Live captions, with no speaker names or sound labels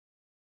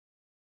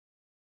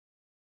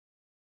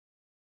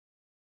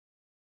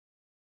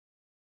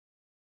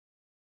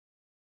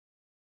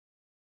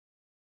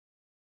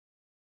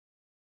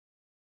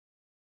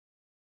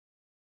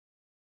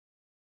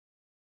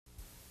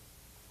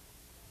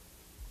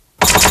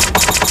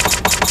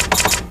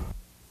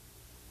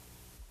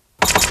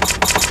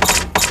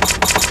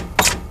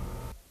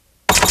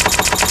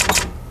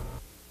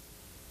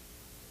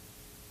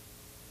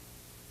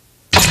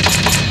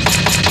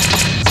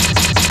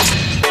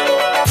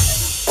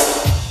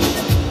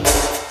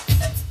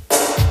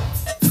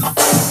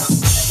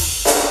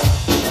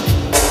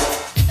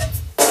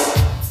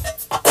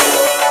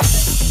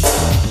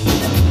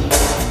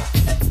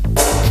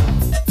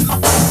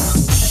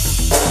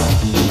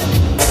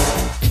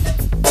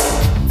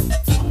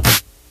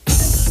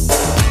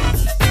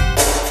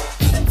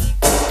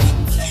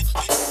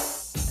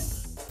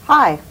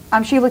Hi,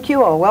 I'm Sheila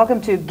Kuehl.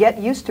 Welcome to Get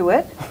Used to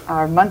It,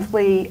 our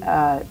monthly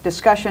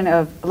discussion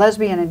of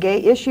lesbian and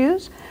gay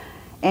issues.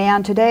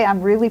 And today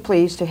I'm really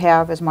pleased to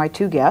have as my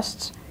two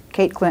guests,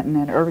 Kate Clinton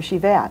and Urvashi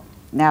Vaid.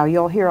 Now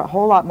you'll hear a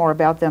whole lot more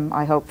about them,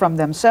 I hope, from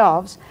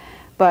themselves.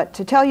 But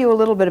to tell you a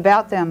little bit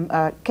about them,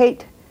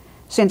 Kate,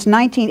 since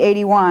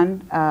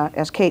 1981,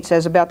 as Kate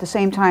says, about the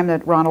same time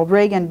that Ronald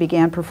Reagan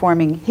began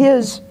performing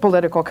his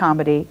political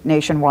comedy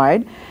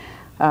nationwide,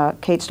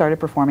 Kate started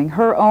performing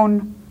her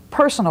own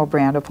personal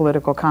brand of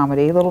political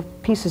comedy, little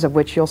pieces of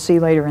which you'll see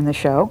later in the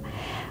show.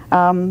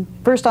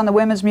 First on the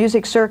women's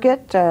music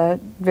circuit,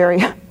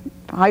 very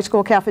high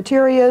school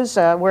cafeterias,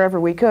 wherever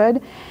we could.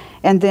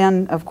 And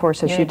then, of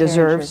course, as she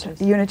deserves,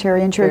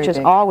 Unitarian churches,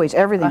 always,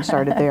 everything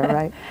started there,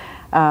 right?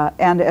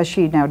 And as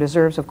she now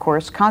deserves, of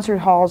course, concert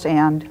halls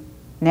and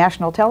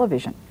national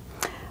television.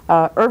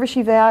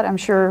 Urvashi Vaid, I'm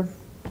sure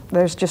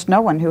there's just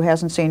no one who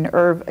hasn't seen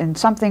Irv in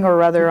something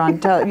or other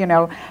on, you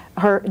know,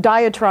 her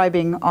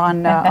diatribing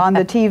on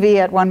the TV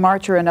at one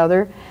march or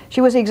another. She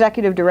was the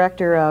executive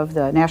director of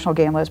the National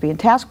Gay and Lesbian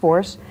Task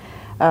Force,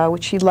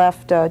 which she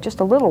left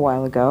just a little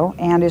while ago,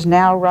 and is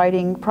now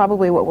writing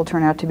probably what will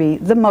turn out to be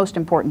the most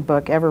important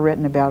book ever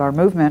written about our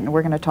movement, and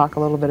we're going to talk a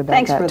little bit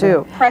about that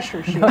too.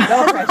 Pressure, Sheila.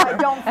 No pressure. I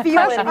don't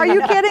feel it. Are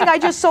you kidding? I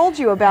just sold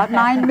you about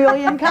 9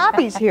 million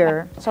copies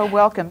here. So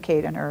welcome,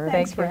 Kate and Irv.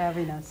 Thanks for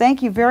having us.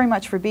 Thank you very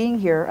much for being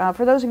here.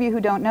 For those of you who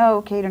don't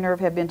know, Kate and Irv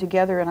have been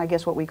together, and I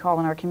guess what we call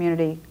in our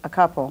community a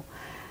couple.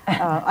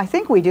 I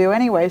think we do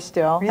anyway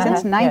still,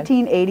 since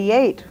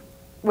 1988.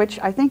 Which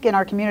I think in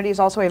our community is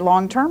also a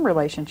long-term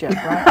relationship,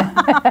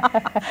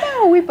 right?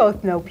 No, we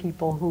both know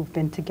people who've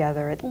been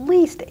together at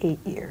least 8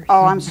 years.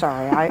 Oh, I'm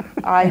sorry.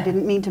 I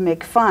didn't mean to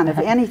make fun of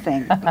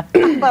anything,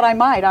 but I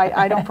might.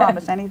 I don't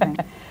promise anything.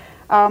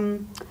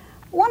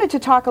 Wanted to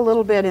talk a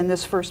little bit in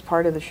this first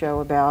part of the show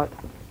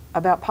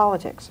about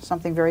politics,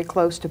 something very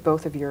close to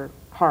both of your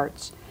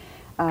hearts.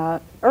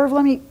 Irv,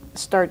 let me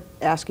start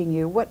asking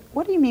you,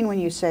 what do you mean when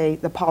you say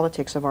the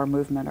politics of our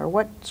movement, or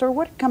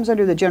what comes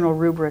under the general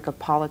rubric of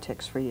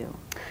politics for you?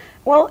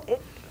 Well,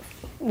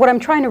 what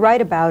I'm trying to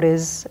write about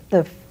is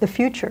the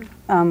future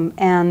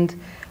and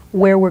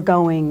where we're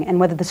going, and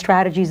whether the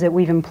strategies that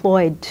we've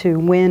employed to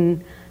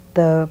win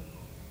the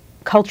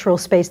cultural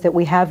space that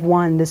we have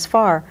won this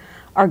far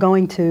are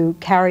going to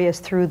carry us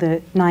through the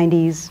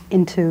 90s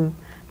into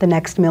the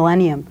next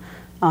millennium.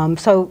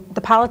 So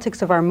the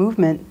politics of our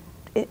movement,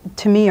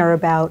 to me, are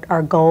about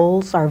our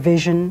goals, our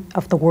vision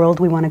of the world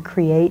we want to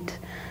create,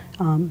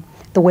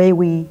 the way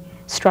we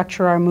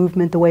structure our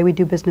movement, the way we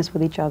do business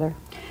with each other.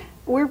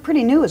 We're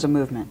pretty new as a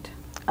movement.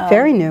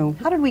 Very new.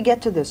 How did we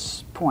get to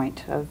this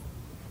point of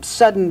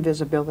sudden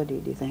visibility,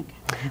 do you think?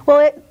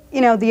 Well, you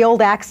know, the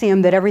old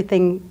axiom that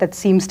everything that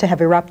seems to have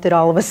erupted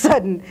all of a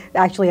sudden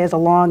actually has a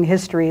long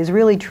history is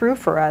really true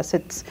for us.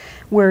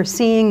 We're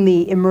seeing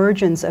the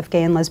emergence of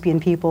gay and lesbian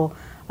people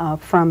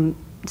from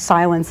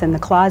silence in the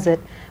closet,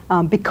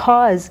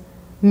 because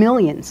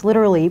millions,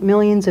 literally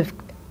millions of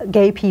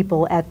gay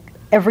people at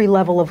every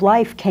level of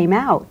life came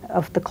out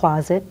of the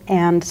closet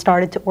and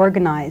started to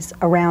organize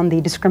around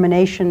the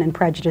discrimination and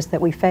prejudice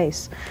that we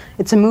face.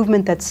 It's a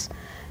movement that's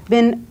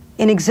been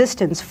in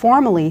existence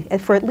formally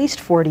for at least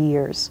 40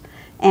 years,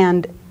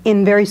 and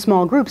in very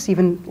small groups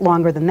even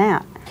longer than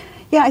that.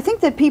 Yeah, I think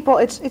that people,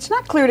 it's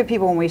not clear to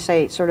people when we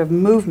say sort of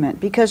movement,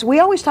 because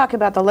we always talk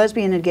about the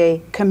lesbian and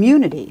gay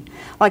community,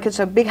 like it's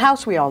a big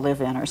house we all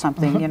live in or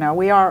something, you know,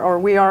 we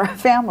are a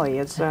family.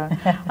 It's,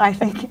 I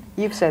think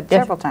you've said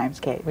several times,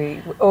 Kate.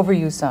 We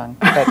overuse song,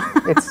 but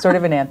it's sort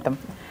of an anthem.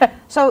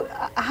 So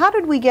how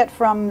did we get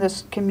from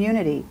this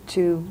community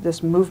to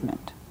this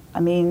movement? I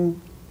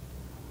mean...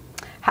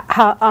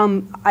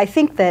 I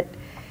think that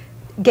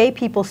gay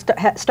people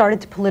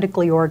started to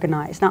politically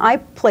organize. Now, I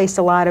place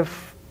a lot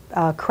of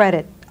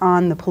credit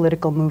on the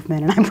political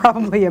movement, and I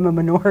probably am a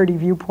minority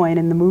viewpoint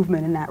in the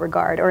movement in that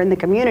regard, or in the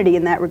community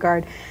in that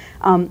regard.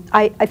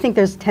 I think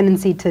there's a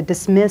tendency to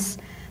dismiss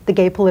the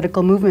gay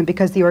political movement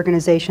because the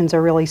organizations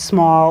are really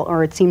small,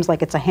 or it seems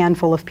like it's a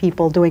handful of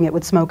people doing it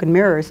with smoke and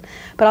mirrors.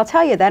 But I'll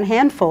tell you, that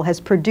handful has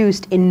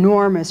produced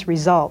enormous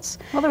results.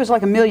 Well, there was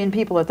like 1 million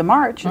people at the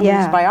march, at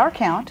least by our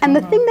count. And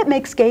the thing that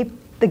makes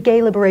the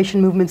gay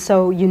liberation movement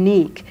so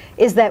unique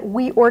is that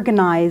we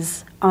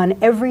organize on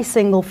every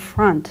single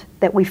front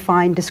that we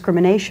find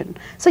discrimination.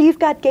 So you've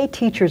got gay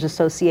teachers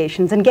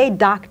associations and gay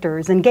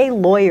doctors and gay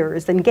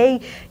lawyers and gay,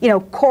 you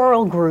know,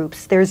 choral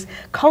groups. There's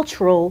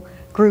cultural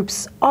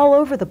groups all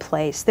over the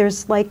place.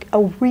 There's like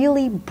a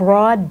really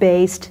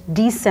broad-based,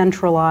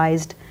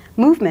 decentralized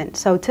movement.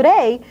 So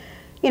today,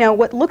 you know,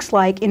 what looks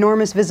like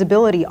enormous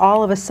visibility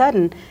all of a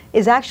sudden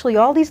is actually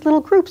all these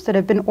little groups that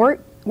have been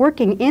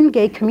working in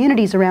gay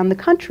communities around the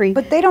country.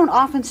 But they don't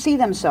often see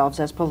themselves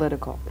as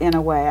political, in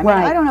a way. I mean,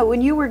 I don't know, when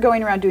you were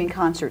going around doing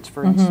concerts,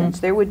 for instance,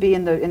 there would be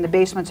in the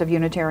basements of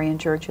Unitarian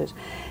churches.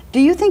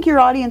 Do you think your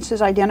audience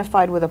is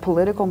identified with a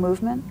political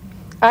movement?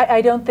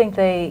 I don't think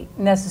they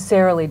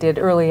necessarily did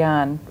early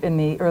on in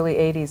the early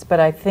 80s,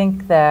 but I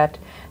think that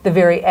the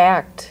very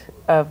act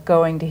of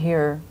going to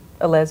hear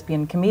a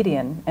lesbian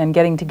comedian and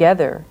getting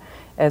together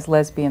as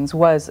lesbians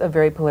was a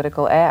very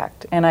political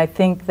act. And I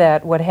think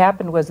that what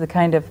happened was the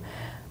kind of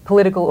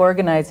political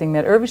organizing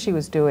that Urvashi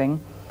was doing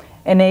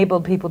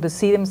enabled people to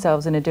see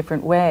themselves in a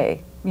different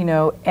way, you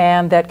know,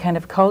 and that kind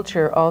of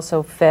culture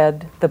also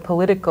fed the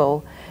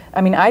political.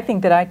 I mean, I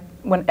think that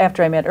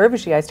after I met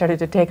Urvashi, I started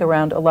to take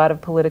around a lot of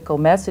political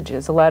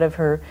messages, a lot of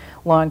her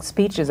long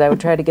speeches. I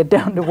would try to get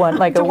down to one,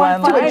 like a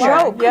one-liner.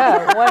 joke.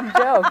 Yeah, one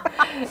joke.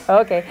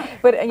 Okay,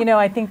 but you know,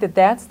 I think that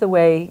that's the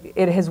way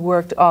it has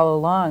worked all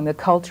along. The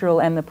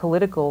cultural and the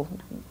political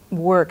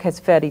work has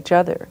fed each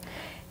other.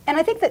 And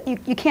I think that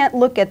you can't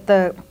look at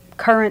the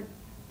current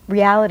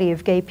reality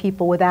of gay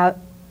people without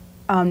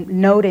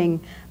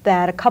noting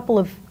that a couple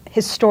of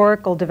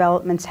historical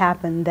developments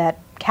happened that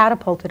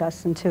catapulted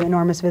us into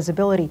enormous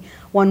visibility.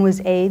 One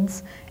was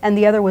AIDS, and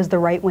the other was the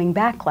right-wing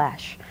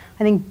backlash.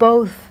 I think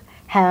both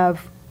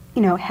have,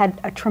 you know, had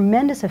a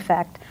tremendous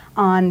effect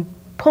on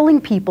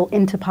pulling people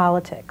into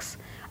politics,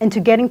 into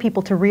getting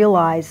people to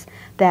realize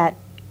that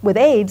with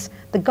AIDS,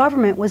 the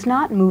government was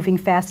not moving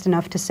fast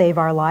enough to save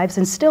our lives,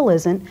 and still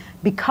isn't,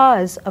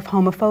 because of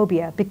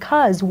homophobia,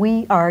 because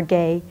we are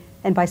gay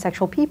and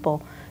bisexual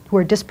people who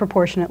are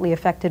disproportionately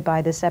affected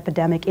by this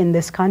epidemic in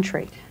this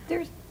country.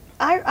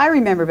 I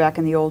remember back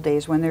in the old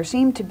days when there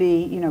seemed to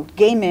be, you know,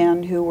 gay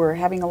men who were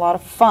having a lot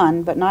of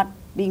fun but not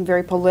being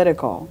very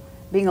political,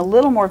 being a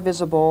little more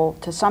visible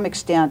to some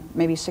extent,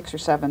 maybe 6 or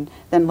 7,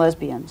 than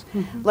lesbians.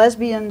 Mm-hmm.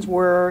 Lesbians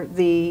were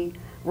the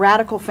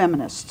radical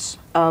feminists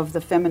of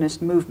the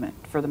feminist movement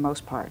for the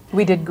most part.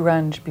 We did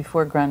grunge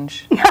before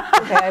grunge.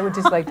 Okay, I would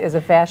just like, as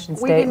a fashion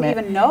statement. We didn't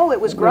even know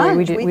it was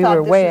grunge. We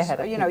were way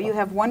ahead of you know, you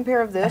have one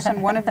pair of this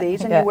and one of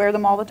these, and Yeah. you wear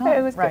them all the time.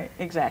 It was right,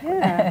 good. exactly.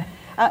 Yeah.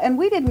 And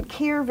we didn't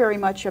care very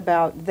much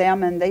about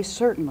them, and they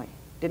certainly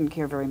didn't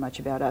care very much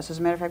about us. As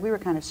a matter of fact, we were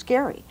kind of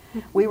scary.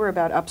 We were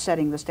about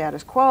upsetting the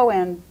status quo,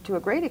 and to a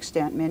great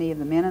extent, many of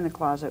the men in the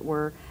closet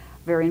were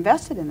very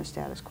invested in the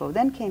status quo.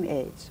 Then came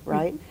AIDS,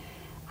 right?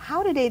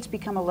 How did AIDS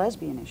become a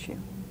lesbian issue?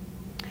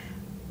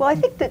 Well, I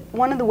think that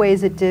one of the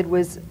ways it did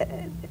was,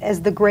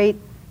 as the great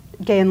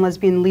gay and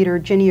lesbian leader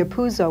Ginny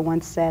Apuzzo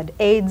once said,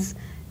 AIDS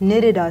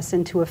knitted us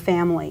into a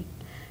family.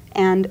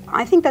 And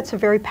I think that's a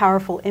very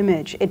powerful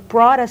image. It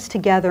brought us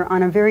together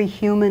on a very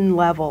human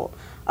level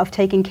of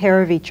taking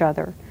care of each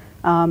other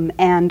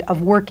and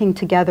of working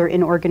together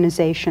in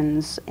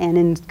organizations and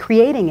in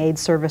creating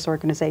AIDS service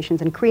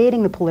organizations and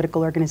creating the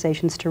political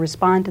organizations to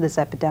respond to this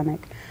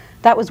epidemic.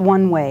 That was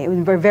one way. It was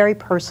a very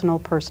personal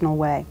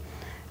way.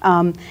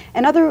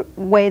 Another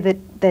way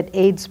that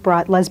AIDS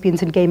brought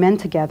lesbians and gay men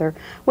together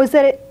was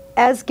that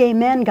as gay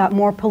men got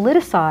more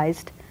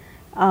politicized,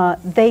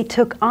 they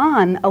took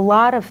on a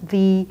lot of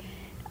the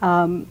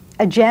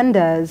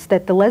agendas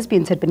that the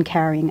lesbians had been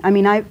carrying. I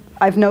mean,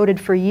 I've noted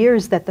for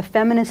years that the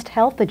feminist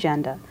health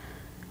agenda,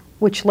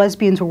 which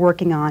lesbians were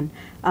working on,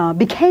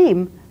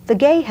 became the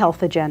gay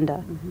health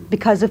agenda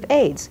because of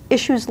AIDS.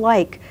 Issues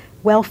like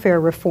welfare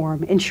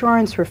reform,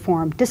 insurance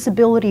reform,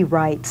 disability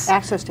rights.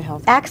 Access to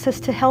health. Access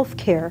to health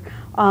care.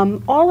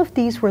 All of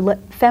these were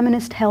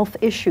feminist health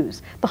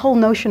issues. The whole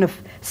notion of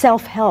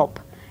self-help,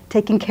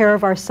 taking care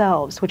of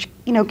ourselves, which,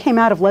 you know, came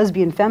out of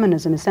lesbian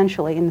feminism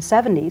essentially in the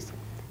 70s,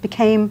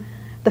 became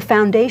the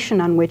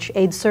foundation on which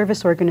AIDS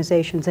service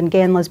organizations and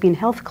gay and lesbian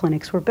health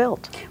clinics were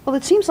built. Well,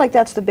 it seems like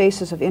that's the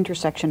basis of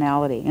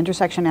intersectionality.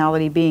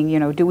 Intersectionality being, you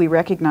know, do we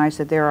recognize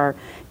that there are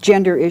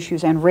gender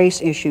issues and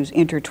race issues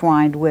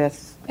intertwined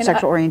with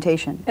sexual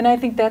orientation? And I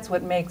think that's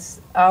what makes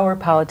our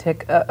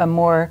politic a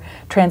more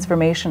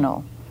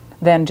transformational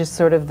than just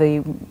sort of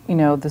the, you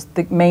know,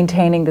 the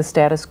maintaining the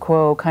status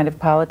quo kind of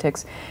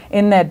politics.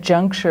 In that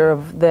juncture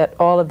of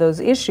all of those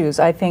issues,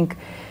 I think,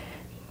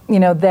 you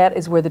know, that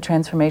is where the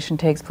transformation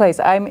takes place.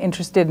 I'm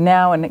interested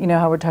now in, you know,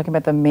 how we're talking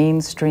about the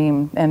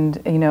mainstream,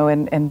 and, you know,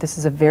 and this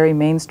is a very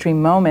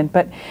mainstream moment,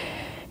 but,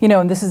 you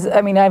know, and this is,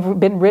 I mean, I've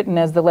been written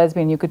as the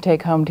lesbian you could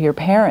take home to your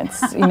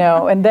parents, you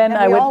know, and then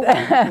And I we would, all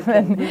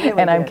did.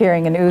 and I'm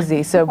carrying an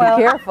Uzi, so be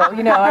careful,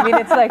 you know, I mean,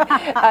 it's like,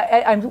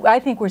 I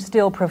think we're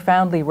still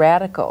profoundly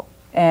radical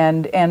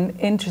and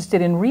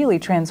interested in really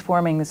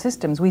transforming the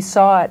systems. We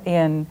saw it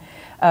in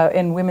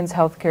women's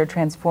healthcare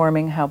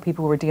transforming how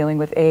people were dealing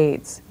with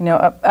AIDS. You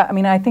know, I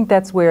mean, I think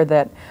that's where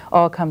that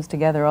all comes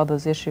together, all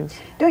those issues.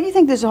 Don't you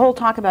think this whole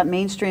talk about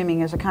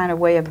mainstreaming is a kind of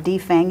way of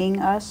defanging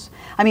us?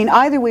 I mean,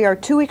 either we are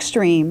too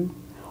extreme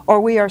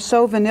or we are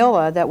so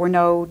vanilla that we're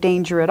no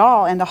danger at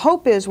all. And the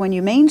hope is when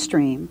you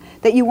mainstream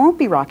that you won't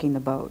be rocking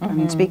the boat. I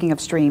mean, speaking of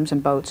streams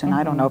and boats, and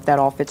I don't know if that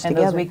all fits And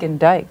together. those weekend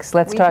dikes,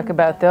 let's talk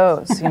about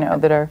those, you know,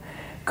 that are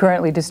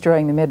currently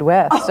destroying the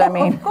Midwest. I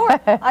mean, of course.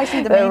 I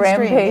see the the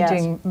mainstream,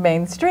 rampaging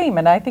mainstream,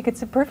 and I think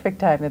it's a perfect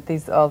time that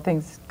these all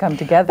things come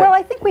together. Well,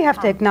 I think we have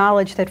to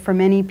acknowledge that for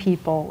many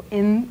people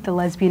in the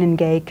lesbian and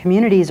gay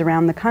communities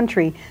around the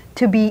country,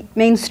 to be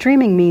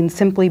mainstreaming means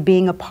simply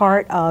being a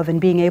part of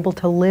and being able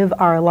to live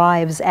our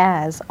lives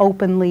as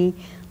openly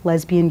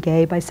lesbian,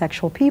 gay,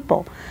 bisexual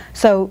people.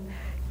 So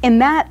in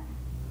that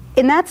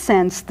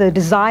sense, the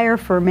desire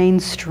for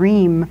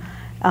mainstream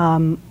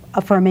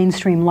for a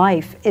mainstream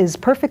life is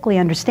perfectly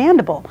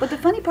understandable. But the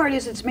funny part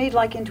is it's made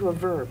like into a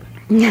verb.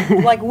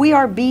 Like we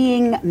are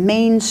being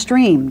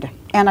mainstreamed.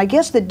 And I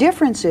guess the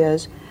difference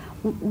is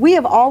we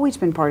have always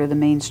been part of the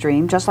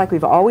mainstream, just like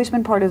we've always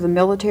been part of the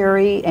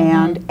military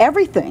and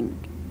everything.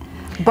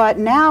 But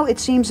now it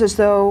seems as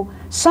though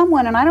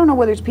someone, and I don't know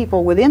whether it's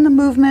people within the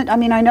movement, I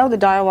mean, I know the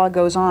dialogue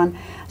goes on,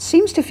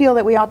 seems to feel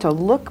that we ought to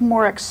look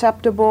more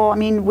acceptable. I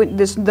mean, with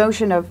this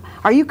notion of,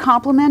 are you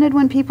complimented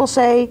when people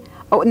say,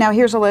 oh, now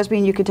here's a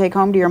lesbian you could take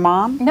home to your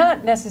mom?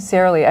 Not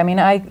necessarily. I mean,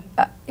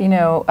 you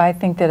know, I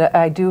think that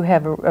I do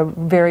have a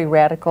very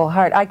radical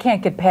heart. I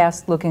can't get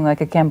past looking like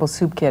a Campbell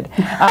Soup kid.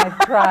 I've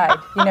tried,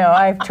 you know,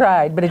 I've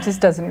tried, but it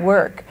just doesn't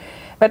work.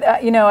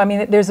 But, you know, I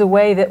mean, there's a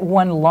way that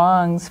one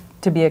longs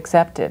to be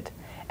accepted.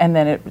 And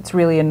then it's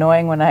really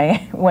annoying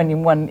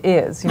when one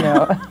is, you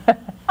know.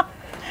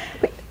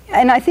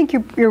 And I think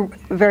you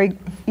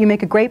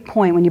make a great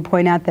point when you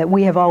point out that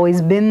we have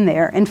always been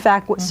there. In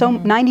fact, so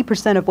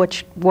 90% of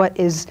what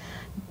is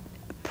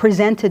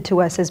presented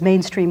to us as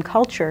mainstream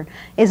culture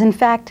is in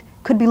fact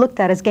could be looked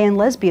at as gay and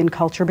lesbian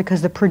culture,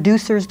 because the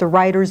producers, the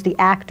writers, the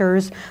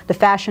actors, the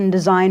fashion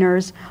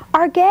designers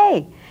are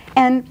gay.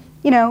 And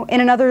you know, in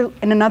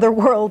another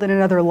world, in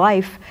another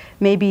life,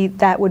 maybe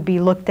that would be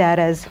looked at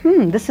as,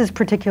 this is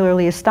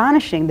particularly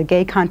astonishing. The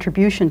gay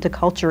contribution to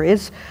culture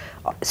is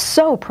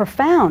so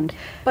profound.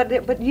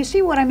 But you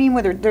see what I mean?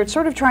 Where they're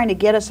sort of trying to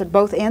get us at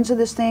both ends of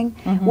this thing.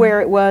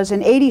 Where it was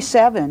in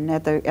 '87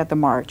 at the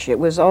march, it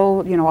was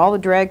you know, all the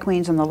drag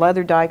queens and the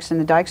leather dykes and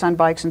the dykes on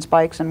bikes and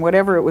spikes and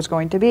whatever it was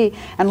going to be.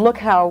 And look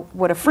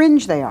what a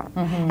fringe they are.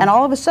 And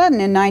all of a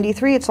sudden in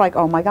 '93, it's like,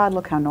 oh my God,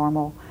 look how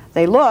normal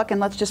they look, and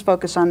let's just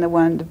focus on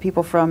the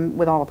people from,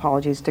 with all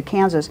apologies to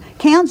Kansas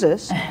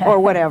or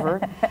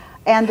whatever.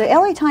 And the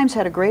LA Times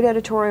had a great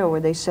editorial where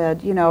they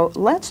said, you know,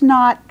 let's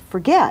not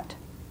forget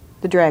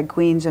the drag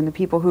queens and the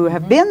people who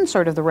have been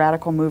sort of the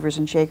radical movers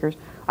and shakers.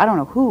 I don't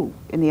know who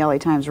in the LA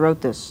Times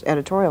wrote this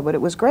editorial, but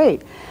it was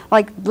great.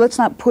 Like, let's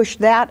not push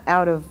that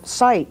out of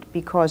sight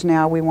because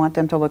now we want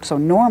them to look so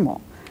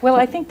normal. Well,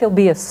 I think there'll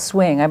be a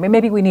swing. I mean,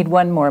 maybe we need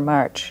one more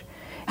march.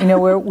 You know,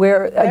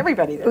 where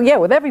everybody there. Yeah,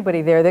 with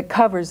everybody there that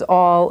covers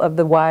all of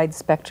the wide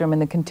spectrum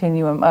and the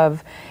continuum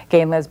of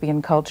gay and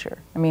lesbian culture.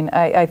 I mean,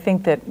 I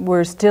think that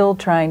we're still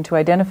trying to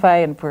identify,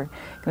 and if we're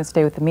going to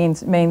stay with the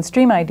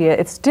mainstream idea,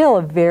 it's still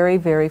a very,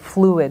 very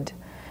fluid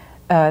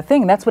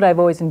thing. And that's what I've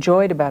always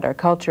enjoyed about our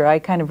culture. I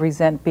kind of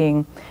resent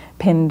being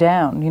pinned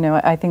down. You know,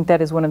 I think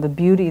that is one of the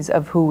beauties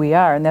of who we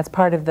are, and that's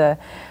part of the,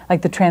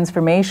 like, the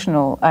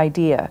transformational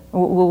idea.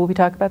 Will we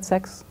talk about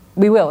sex?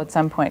 We will at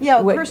some point.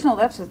 Yeah, personal,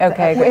 that's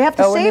okay. We have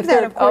to save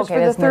that, of course, for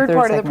the third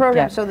part of the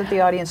program, yeah, so that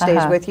the audience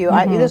stays with you.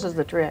 This is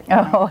the trick.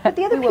 But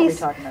the other piece,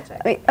 will be talking about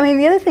sex. I mean,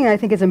 the other thing I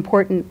think is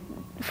important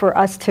for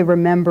us to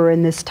remember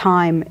in this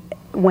time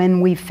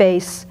when we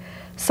face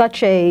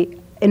such a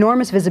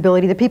enormous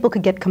visibility that people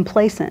could get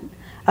complacent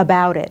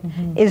about it,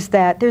 is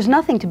that there's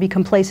nothing to be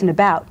complacent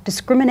about.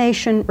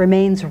 Discrimination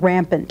remains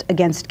rampant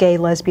against gay,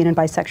 lesbian, and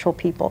bisexual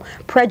people.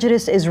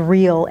 Prejudice is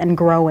real and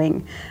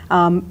growing.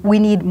 We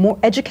need more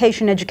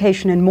education,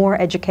 and more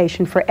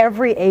education for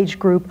every age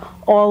group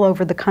all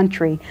over the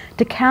country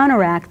to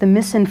counteract the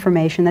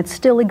misinformation that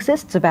still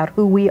exists about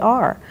who we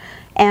are.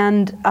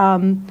 And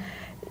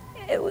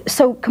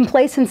so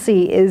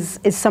complacency is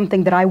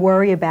something that I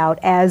worry about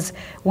as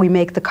we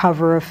make the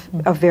cover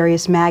of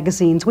various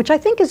magazines, which I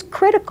think is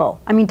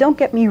critical. I mean, don't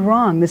get me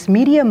wrong, this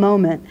media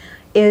moment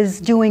is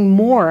doing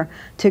more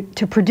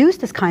to produce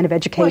this kind of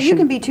education. Well, you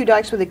can be two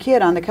dykes with a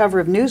kid on the cover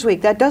of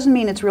Newsweek. That doesn't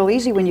mean it's real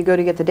easy when you go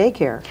to get the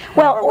daycare.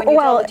 Well, or when you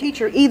tell the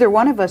teacher, either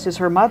one of us is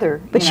her mother.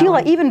 But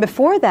Sheila, even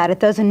before that, it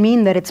doesn't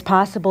mean that it's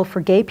possible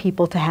for gay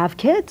people to have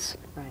kids.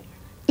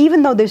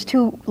 Even though there's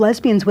two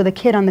lesbians with a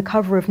kid on the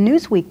cover of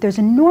Newsweek, there's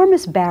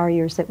enormous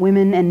barriers that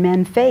women and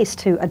men face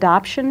to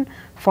adoption,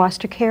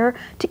 foster care,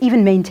 to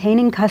even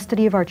maintaining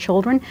custody of our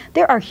children.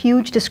 There are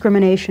huge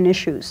discrimination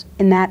issues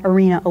in that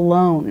arena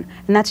alone,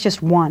 and that's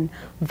just one.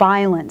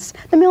 Violence,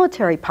 the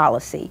military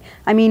policy,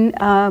 I mean,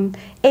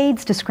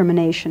 AIDS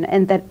discrimination,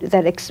 and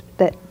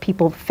that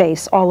people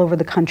face all over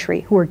the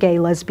country who are gay,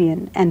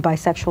 lesbian, and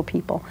bisexual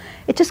people.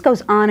 It just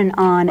goes on and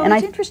on. Well, and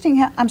it's interesting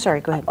how, I'm sorry,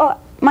 go ahead.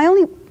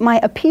 My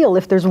appeal,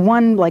 if there's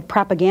one like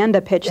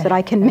propaganda pitch that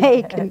I can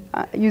make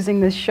using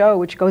this show,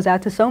 which goes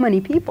out to so many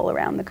people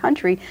around the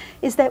country,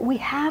 is that we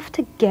have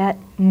to get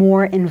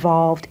more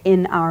involved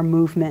in our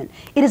movement.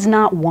 It is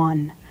not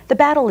won. The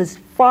battle is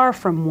far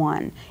from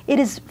won. It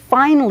is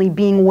finally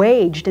being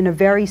waged in a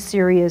very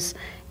serious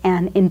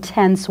and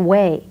intense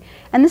way.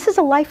 And this is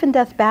a life and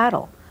death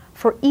battle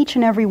for each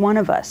and every one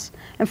of us.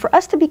 And for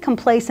us to be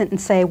complacent and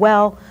say,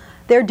 well,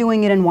 they're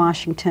doing it in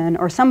Washington,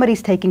 or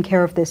somebody's taking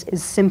care of this,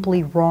 is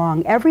simply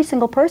wrong. Every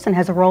single person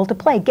has a role to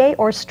play, gay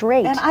or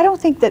straight. And I don't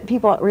think that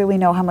people really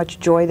know how much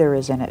joy there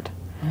is in it.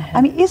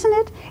 I mean, isn't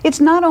it? It's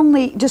not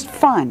only just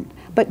fun,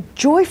 but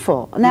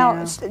joyful.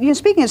 Now, you know,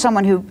 speaking as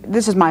someone who,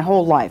 this is my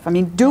whole life. I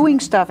mean, doing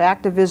stuff,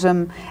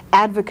 activism,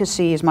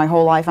 advocacy is my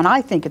whole life, and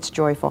I think it's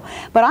joyful.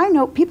 But I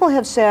know people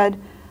have said,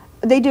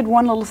 they did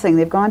one little thing.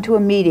 They've gone to a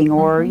meeting,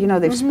 or you know,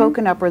 they've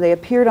spoken up, or they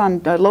appeared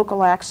on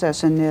local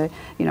access in the,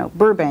 you know,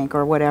 Burbank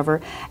or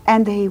whatever,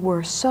 and they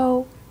were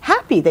so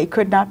happy. They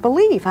could not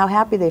believe how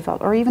happy they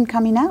felt, or even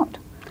coming out.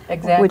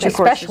 Exactly. Which of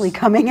course Especially is,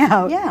 coming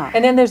out. yeah.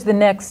 And then there's the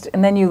next,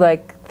 and then you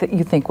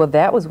you think, well,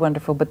 that was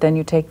wonderful, but then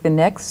you take the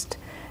next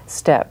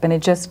step, and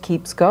it just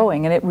keeps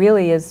going, and it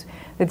really is.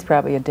 It's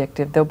probably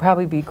addictive. There'll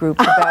probably be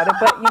groups about it,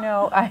 but you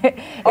know, I'm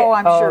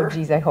sure. Oh,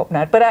 geez, I hope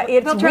not. But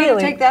it's They'll try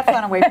really to take that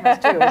fun away from us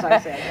too, as I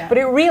said. Yeah. But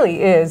it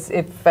really is,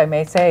 if I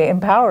may say,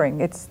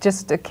 empowering. It's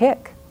just a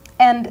kick.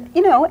 And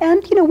you know,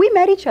 we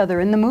met each other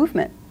in the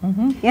movement. You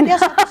know?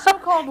 Yes, at the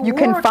so-called You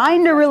war can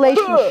find a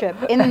relationship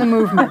in the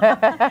movement.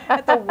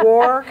 at the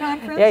war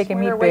conference. Yeah, you can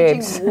where meet they're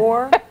babes. waging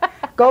war.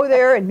 Go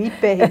there and meet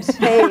babes.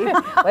 Hey.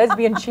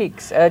 Lesbian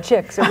chicks,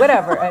 or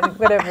whatever,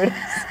 whatever it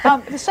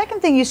is. The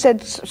second thing you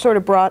said sort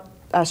of brought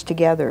us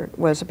together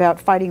was about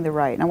fighting the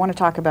right, and I want to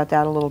talk about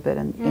that a little bit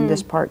in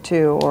this part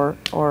too,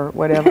 or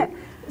whatever.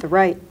 The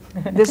right.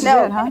 This is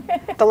it, huh?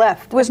 The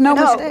left. Was no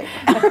mistake.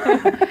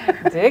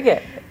 Dig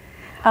it.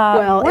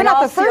 Well, We're in not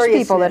all the first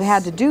people that seriousness,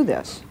 had to do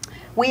this.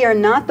 We are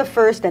not the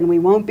first, and we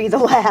won't be the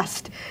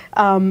last.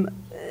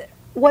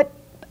 What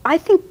I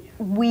think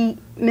we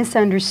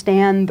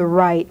misunderstand the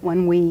right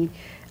when we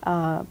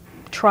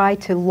try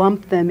to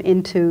lump them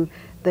into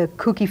the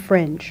kooky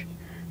fringe.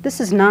 This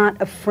is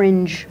not a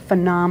fringe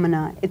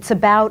phenomena. It's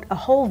about a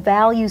whole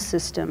value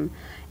system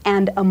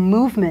and a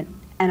movement,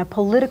 and a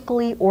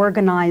politically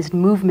organized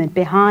movement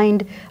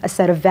behind a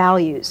set of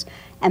values.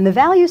 And the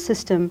value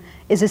system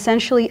is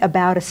essentially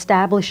about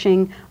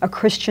establishing a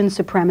Christian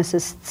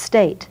supremacist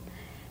state.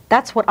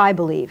 That's what I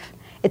believe.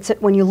 It's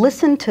when you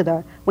listen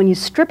to when you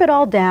strip it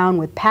all down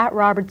with Pat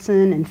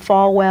Robertson and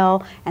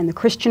Falwell and the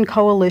Christian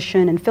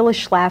Coalition and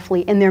Phyllis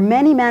Schlafly, and their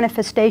many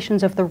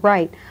manifestations of the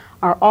right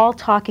are all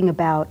talking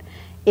about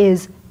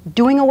is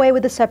doing away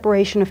with the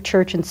separation of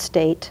church and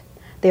state.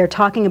 They are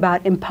talking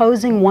about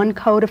imposing one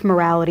code of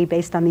morality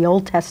based on the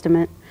Old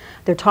Testament.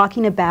 They're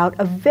talking about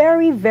a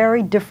very,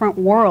 very different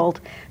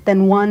world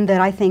than one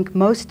that I think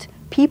most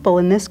people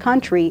in this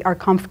country are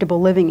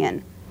comfortable living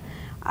in.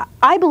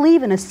 I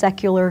believe in a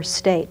secular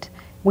state,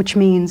 which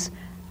means,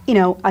 you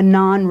know, a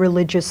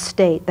non-religious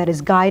state that is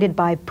guided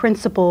by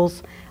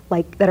principles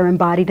that are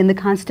embodied in the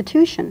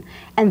Constitution.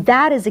 And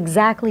that is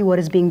exactly what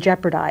is being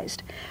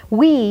jeopardized.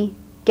 We,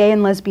 gay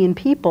and lesbian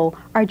people,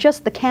 are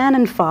just the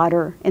cannon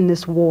fodder in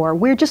this war.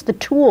 We're just the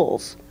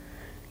tools.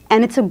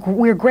 And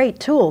we're great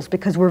tools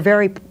because we're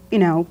very, you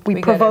know,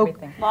 we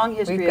provoke Long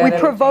history. we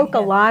provoke a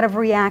lot of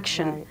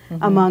reaction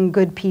among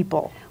good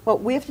people. Well,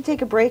 we have to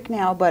take a break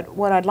now, but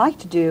what I'd like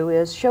to do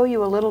is show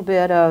you a little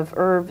bit of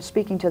Irv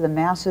speaking to the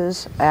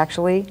masses,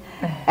 actually,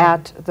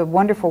 at the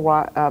wonderful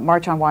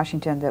March on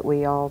Washington that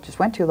we all just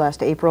went to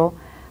last April.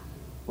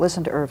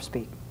 Listen to Irv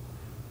speak.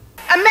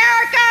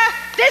 America,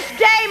 this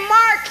day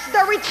marks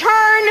the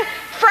return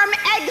from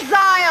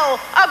exile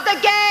of the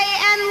gay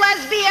and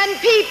lesbian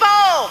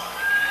people.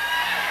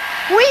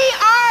 We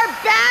are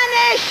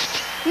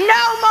banished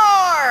no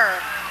more.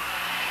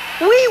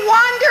 We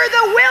wander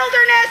the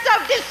wilderness of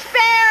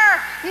despair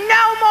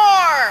no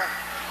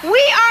more.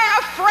 We are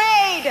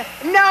afraid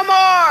no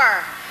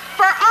more.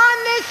 For on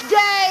this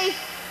day,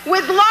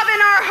 with love in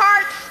our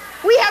hearts,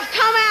 we have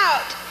come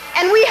out,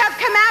 and we have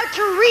come out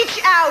to reach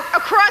out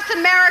across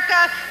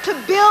America to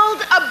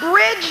build a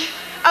bridge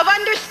of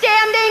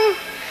understanding,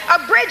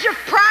 a bridge of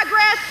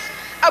progress,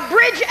 a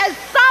bridge as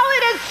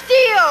solid as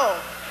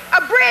steel,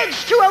 a bridge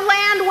to a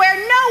land where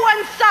no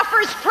one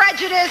suffers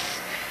prejudice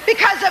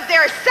because of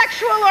their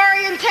sexual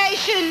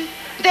orientation,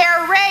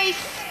 their race,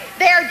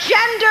 their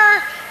gender,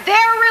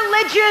 their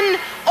religion,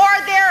 or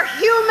their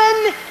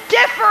human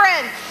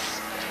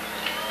difference.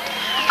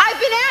 I've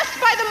been asked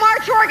by the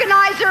march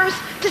organizers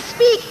to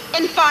speak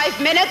in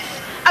 5 minutes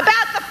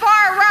about the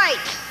far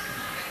right.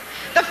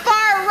 The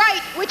far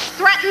right, which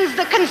threatens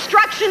the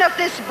construction of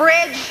this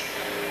bridge.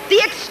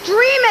 The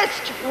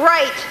extremist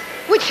right,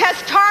 which has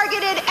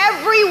targeted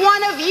every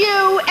one of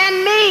you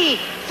and me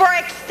for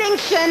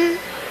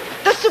extinction.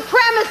 The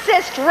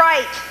supremacist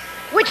right,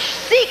 which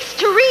seeks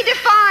to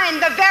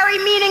redefine the very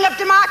meaning of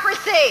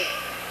democracy.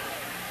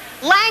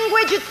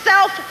 Language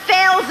itself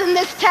fails in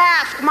this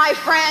task, my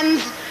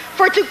friends,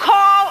 for to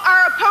call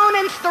our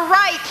opponents the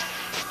right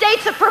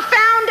states a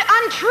profound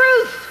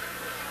untruth.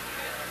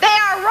 They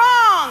are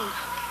wrong.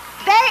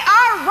 They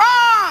are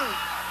wrong.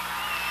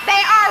 They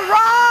are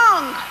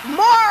wrong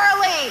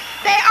morally.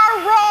 They are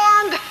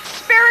wrong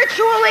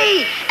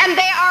spiritually, and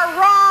they are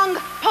wrong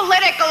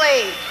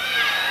politically.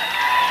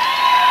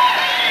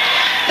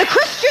 The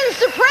Christian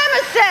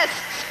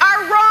supremacists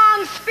are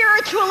wrong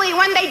spiritually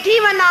when they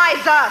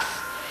demonize us.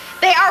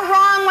 They are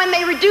wrong when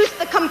they reduce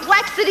the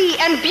complexity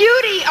and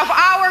beauty of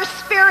our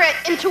spirit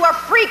into a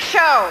freak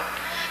show.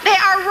 They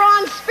are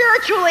wrong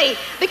spiritually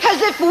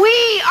because if we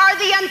are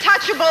the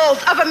untouchables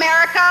of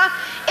America,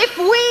 if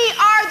we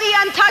are the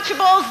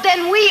untouchables,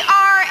 then we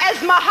are,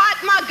 as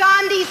Mahatma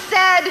Gandhi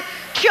said,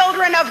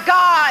 children of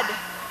God.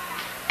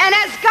 And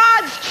as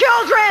God's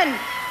children,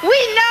 We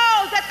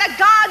know that the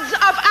gods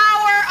of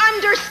our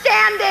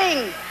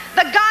understanding,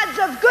 the gods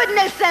of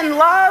goodness and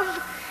love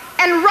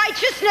and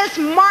righteousness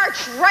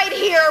march right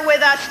here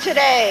with us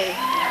today.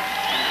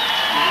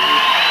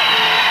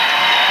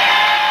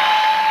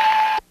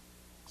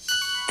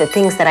 The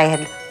things that I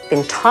had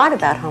been taught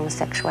about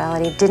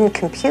homosexuality didn't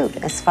compute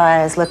as far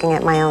as looking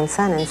at my own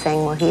son and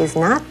saying, well, he is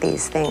not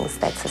these things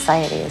that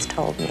society has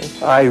told me.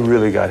 I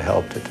really got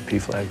helped at the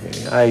PFLAG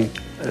meeting.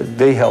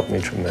 They helped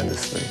me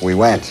tremendously. We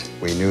went.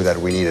 We knew that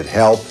we needed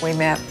help. We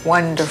met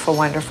wonderful,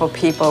 wonderful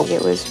people.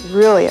 It was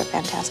really a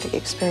fantastic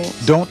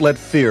experience. Don't let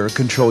fear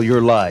control your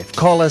life.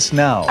 Call us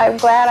now. I'm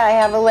glad I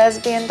have a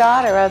lesbian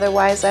daughter,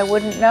 otherwise I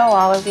wouldn't know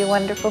all of you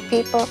wonderful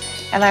people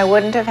and I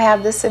wouldn't have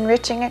had this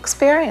enriching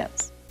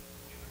experience.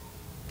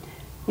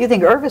 You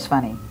think Irv is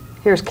funny.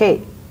 Here's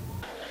Kate.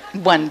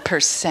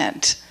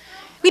 1%.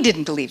 We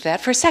didn't believe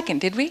that for a second,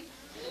 did we?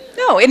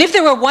 No, and if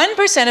there were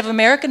 1% of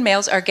American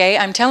males are gay,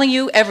 I'm telling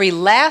you, every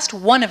last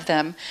one of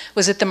them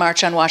was at the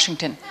March on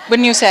Washington.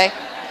 Wouldn't you say?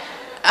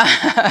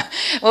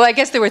 Well, I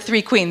guess there were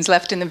 3 queens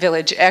left in the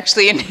village,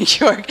 actually, in New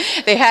York.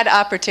 They had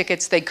opera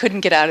tickets. They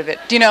couldn't get out of it.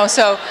 Do you know,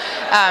 so...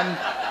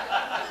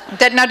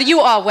 now,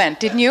 you all went,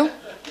 didn't you?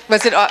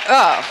 Was it all...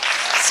 Oh,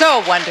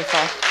 so wonderful.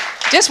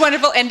 Just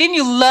wonderful. And didn't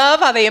you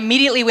love how they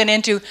immediately went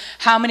into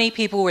how many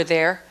people were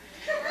there?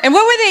 And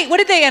what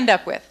did they end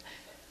up with?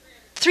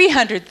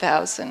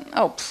 300,000.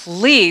 Oh,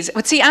 please.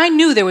 But see, I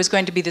knew there was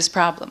going to be this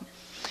problem.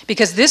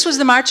 Because this was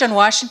the March on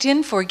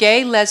Washington for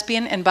gay,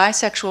 lesbian, and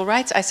bisexual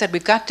rights. I said,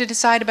 we've got to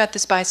decide about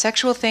this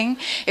bisexual thing.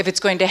 If it's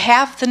going to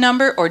halve the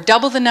number or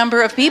double the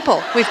number of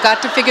people, we've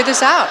got to figure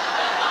this out.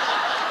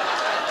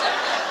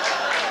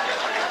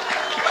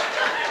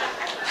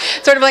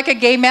 Sort of like a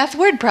gay math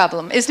word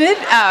problem, isn't it?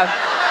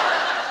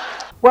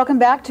 Welcome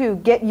back to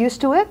Get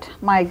Used to It.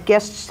 My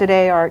guests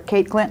today are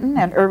Kate Clinton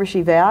and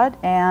Urvashi Vaid.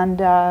 And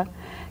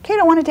Kate,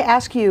 I wanted to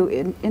ask you,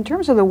 in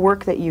terms of the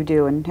work that you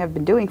do and have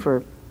been doing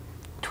for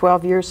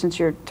 12 years since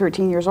you're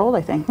 13 years old,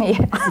 I think. Yes.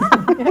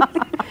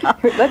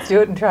 Let's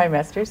do it in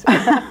trimesters.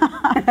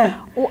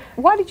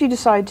 Why did you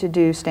decide to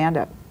do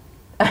stand-up?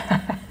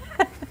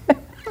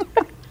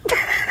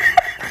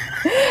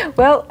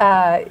 Well,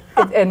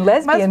 and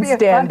lesbian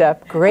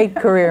stand-up, great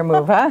career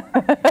move, huh?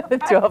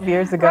 12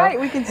 years ago. Right,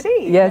 we can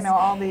see. Yes, you know,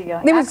 all the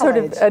it was sort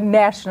of a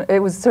national. It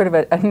was sort of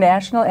a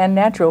national and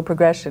natural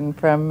progression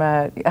from.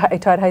 I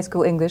taught high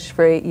school English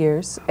for 8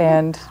 years,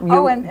 and and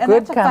good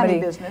that's a comedy.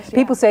 funny business. Yeah.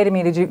 People say to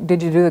me, "Did you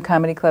do the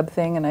comedy club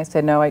thing?" And I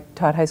said, "No, I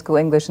taught high school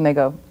English." And they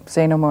go,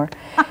 "Say no more."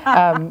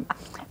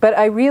 But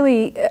I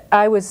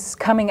was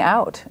coming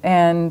out,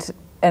 and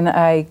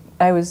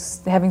I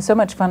was having so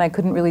much fun I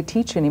couldn't really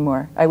teach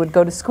anymore. I would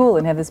go to school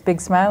and have this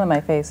big smile on my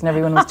face and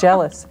everyone was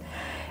jealous.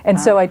 And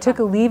so I took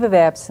a leave of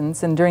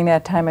absence, and during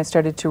that time I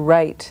started to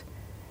write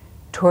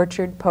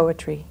tortured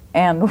poetry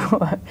and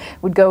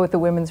would go with the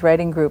women's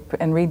writing group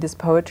and read this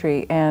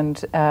poetry,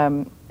 and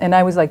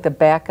I was like the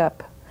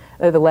backup,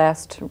 the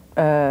last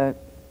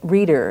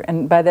reader,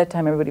 and by that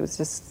time everybody was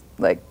just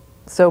like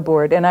so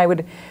bored, and I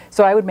would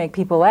make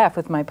people laugh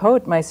with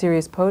my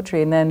serious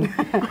poetry, and then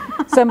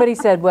somebody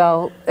said,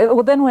 well,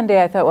 then one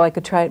day I thought, well, I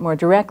could try it more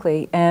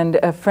directly, and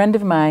a friend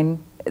of mine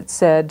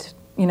said,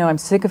 you know, I'm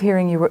sick of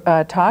hearing you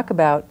talk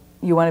about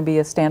you want to be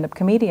a stand-up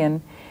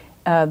comedian,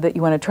 that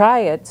you want to try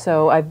it,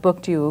 so I've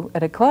booked you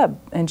at a club,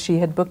 and she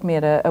had booked me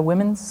at a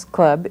women's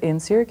club in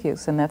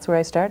Syracuse, and that's where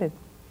I started.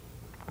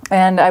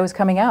 And I was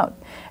coming out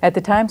at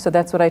the time, so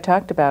that's what I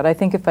talked about. I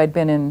think if I'd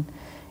been in,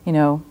 you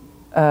know,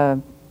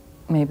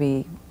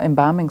 maybe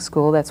embalming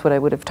school, that's what I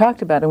would have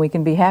talked about, and we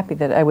can be happy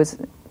that I was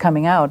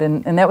coming out,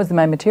 and that was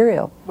my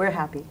material. We're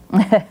happy.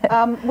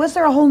 Was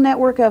there a whole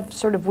network of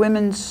sort of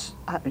women's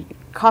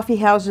coffee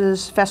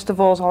houses,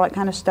 festivals, all that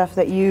kind of stuff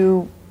that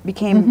you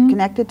became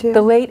connected to?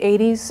 The late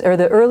 80s, or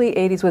the early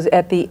 80s was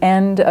at the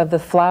end of the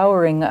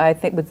flowering, I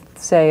think would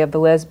say, of the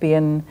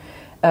lesbian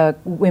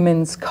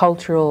women's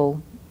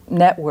cultural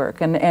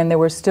network, and there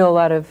were still a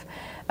lot of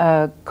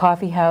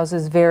coffee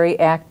houses, very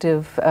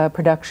active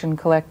production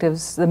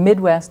collectives, the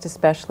Midwest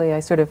especially.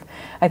 I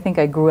think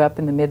I grew up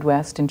in the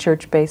Midwest in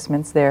church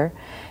basements there.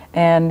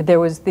 And there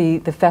was the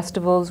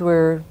festivals,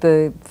 were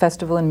the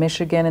festival in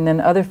Michigan, and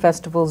then other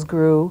festivals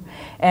grew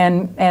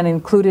and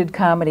included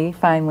comedy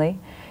finally.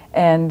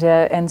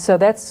 And so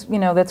that's, you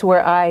know, that's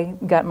where I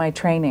got my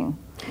training.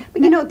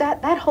 But you know,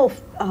 that whole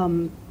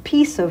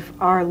piece of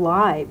our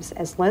lives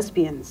as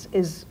lesbians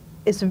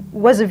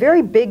was a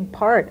very big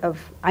part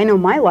of, I know,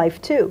 my life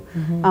too.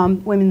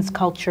 Women's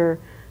culture,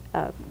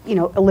 you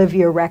know,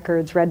 Olivia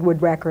Records,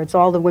 Redwood Records,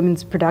 all the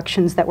women's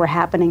productions that were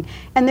happening.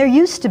 And there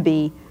used to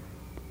be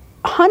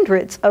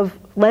hundreds of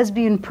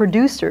lesbian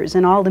producers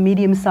in all the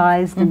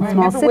medium-sized and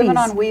small cities. Women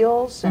on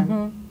Wheels?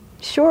 And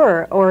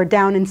Sure, or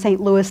down in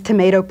St. Louis,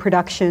 Tomato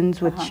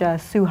Productions, which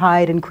Sue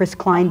Hyde and Chris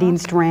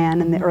Kleindienst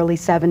ran in the early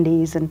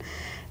 70s. And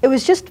it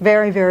was just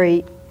very,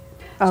 very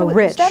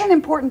rich. Is that an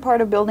important part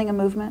of building a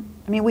movement?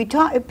 I mean,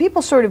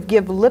 people sort of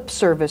give lip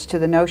service to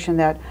the notion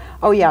that,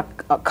 oh yeah,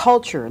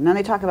 culture, and then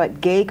they talk about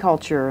gay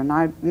culture,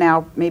 and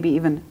now maybe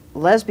even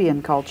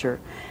lesbian culture.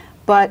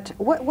 But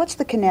what's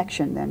the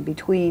connection then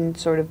between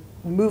sort of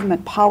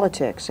movement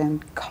politics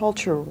and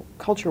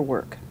culture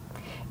work?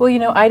 Well, you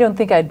know, I don't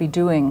think I'd be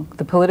doing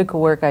the political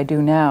work I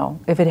do now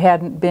if it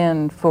hadn't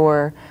been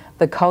for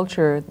the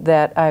culture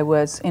that I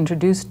was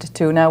introduced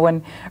to. Now,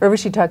 when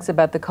Urvashi talks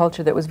about the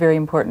culture that was very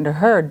important to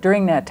her,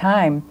 during that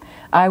time,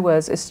 I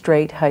was a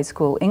straight high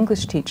school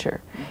English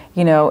teacher,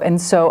 you know,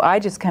 and so I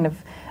just kind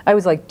of, I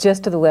was like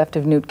just to the left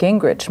of Newt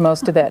Gingrich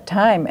most of that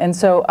time. And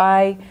so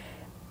I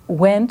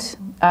went,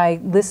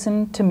 I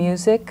listened to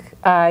music,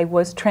 I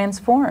was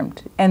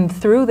transformed. And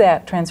through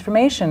that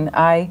transformation,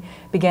 I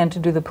began to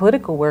do the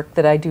political work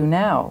that I do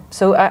now.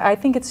 So I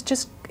think it's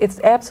just, it's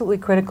absolutely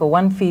critical.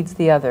 One feeds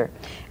the other.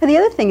 And the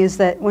other thing is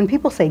that when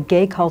people say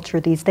gay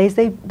culture these days,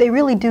 they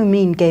really do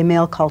mean gay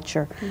male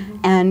culture.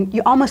 And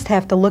you almost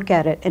have to look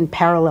at it in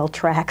parallel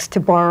tracks,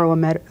 to borrow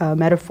a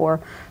metaphor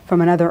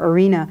from another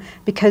arena,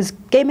 because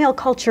gay male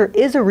culture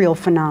is a real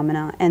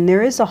phenomena, and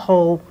there is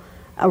a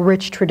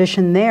rich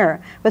tradition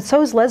there, but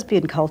so is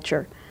lesbian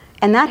culture,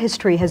 and that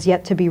history has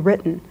yet to be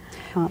written.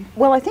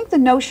 Well, I think the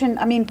notion,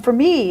 I mean, for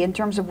me, in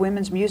terms of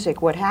women's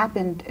music, what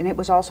happened, and it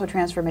was also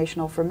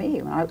transformational for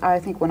me, I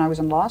think when I was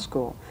in law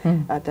school,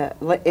 at the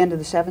end of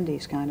the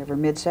 70s, kind of, or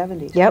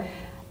mid-70s. Yep.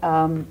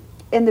 And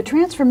the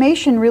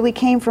transformation really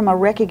came from a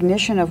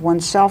recognition of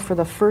oneself for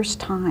the first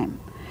time.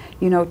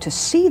 You know, to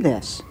see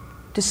this,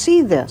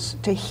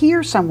 to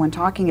hear someone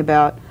talking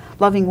about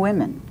loving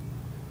women,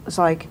 it's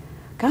like,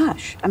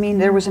 gosh, I mean,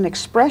 there was an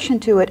expression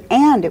to it,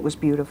 and it was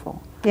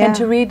beautiful. Yeah. And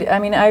to read, I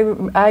mean,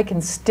 I can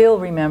still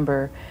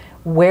remember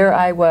where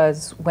I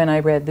was when I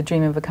read The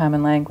Dream of a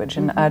Common Language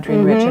and Audrey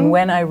Rich, and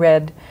when I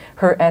read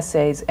her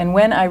essays, and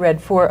when I read,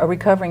 for a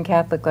recovering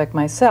Catholic like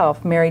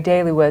myself, Mary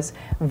Daly was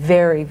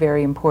very,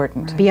 very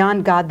important.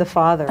 Beyond God the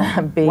Father.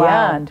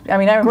 Beyond. Wow. I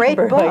mean, I Great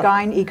remember, book. like,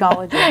 Gyne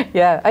ecology.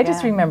 yeah, I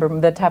just remember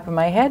the top of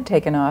my head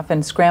taken off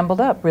and scrambled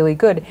up really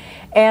good.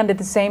 And at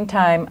the same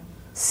time,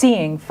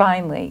 seeing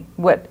finally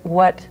what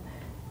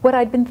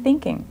I'd been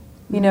thinking.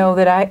 You know,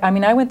 that I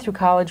mean, I went through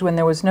college when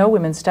there was no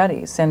women's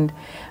studies, and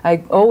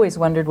I always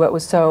wondered what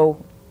was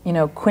so, you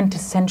know,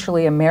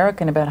 quintessentially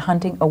American about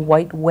hunting a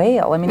white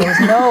whale. I mean, there was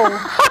no,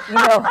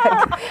 you know,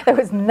 like, there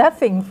was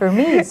nothing for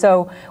me.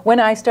 So when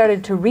I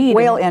started to read...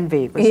 Whale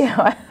envy. Was,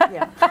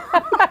 yeah.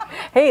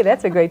 Hey,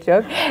 that's a great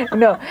joke.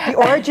 No. The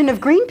origin of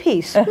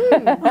Greenpeace.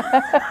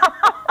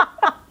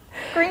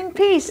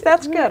 Greenpeace,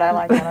 that's good, I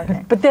like that,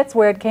 okay. But that's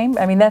where it came,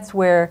 I mean, that's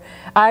where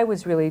I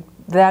was really,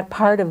 that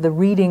part of the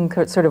reading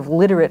sort of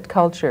literate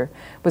culture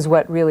was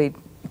what really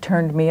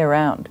turned me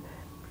around.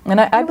 And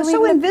I it was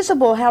so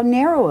invisible how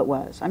narrow it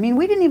was. I mean,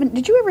 we didn't even,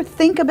 did you ever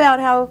think about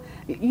how,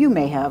 you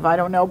may have, I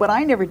don't know, but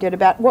I never did,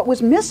 about what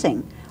was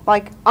missing.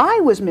 Like, I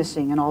was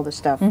missing in all the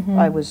stuff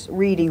I was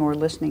reading or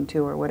listening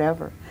to or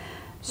whatever.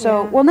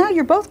 So, well, now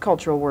you're both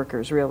cultural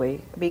workers,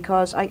 really,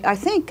 because I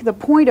think the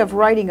point of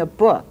writing a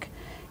book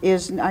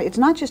is, it's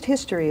not just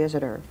history, is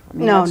it, Irv? I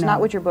mean, that's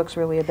not what your book's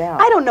really about.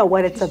 I don't know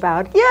what it's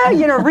about. Yeah,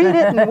 you know, read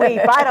it and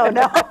weep. I don't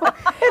know.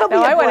 It'll be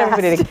I a want blast.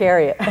 everybody to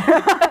carry it.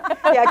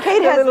 Yeah,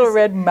 Kate has a little this,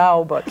 red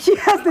Mao book. She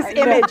has this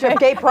image of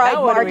gay pride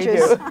Now what do we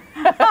marches.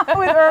 do?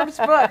 With Irv's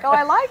book. Oh,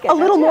 I like it. A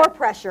little more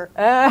pressure.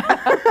 No.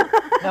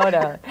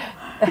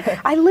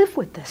 I live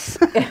with this.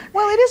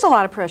 Well, it is a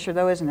lot of pressure,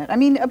 though, isn't it? I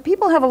mean,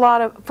 people have a lot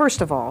of,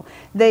 first of all,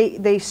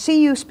 they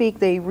see you speak,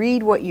 they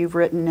read what you've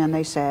written, and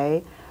they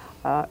say,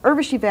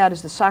 Urvashi Vaid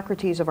is the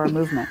Socrates of our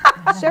movement.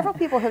 Several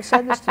people have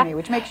said this to me,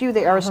 which makes you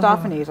the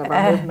Aristophanes of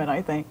our movement,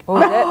 I think.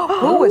 Oh,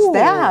 who was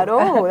that?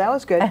 Oh, that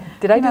was good.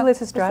 Did I do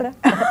Lysistrata?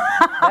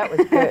 That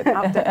was good.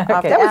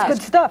 That was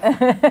good stuff.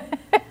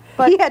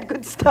 But he had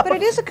good stuff. But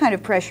it is a kind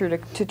of pressure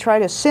to try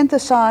to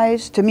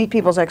synthesize, to meet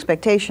people's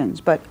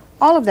expectations. But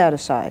all of that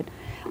aside,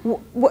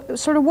 what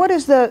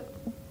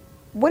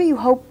do you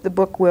hope the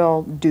book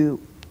will do?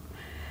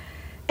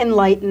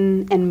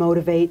 Enlighten and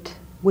motivate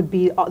would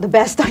be the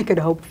best I could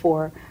hope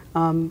for.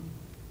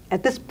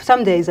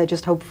 Some days I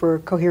just hope for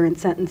coherent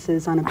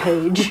sentences on a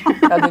page.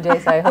 Other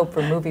days I hope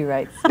for movie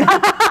rights.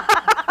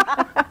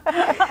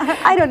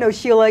 I don't know,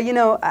 Sheila. You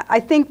know,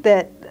 I think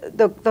that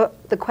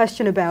the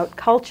question about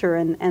culture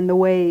and the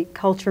way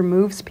culture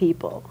moves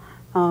people,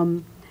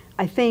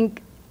 I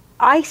think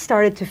I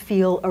started to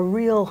feel a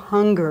real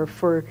hunger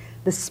for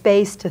the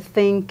space to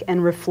think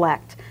and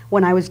reflect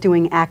when I was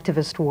doing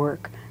activist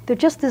work. There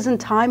just isn't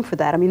time for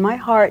that. I mean, my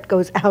heart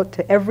goes out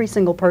to every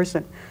single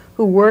person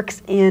who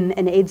works in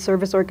an AIDS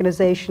service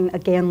organization, a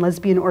gay and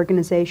lesbian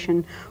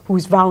organization,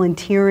 who's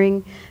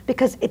volunteering,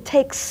 because it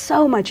takes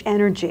so much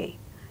energy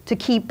to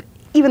keep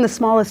even the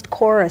smallest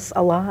chorus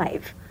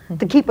alive,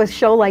 to keep a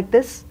show like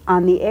this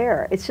on the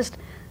air. It's just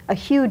a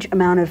huge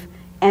amount of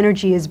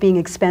energy is being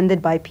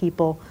expended by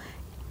people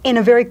in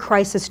a very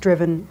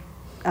crisis-driven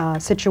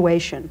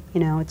situation. You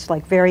know, it's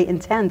like very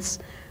intense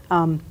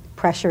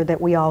pressure that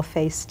we all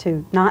face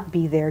to not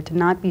be there, to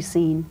not be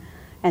seen,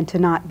 and to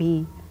not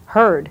be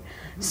heard.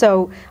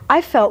 So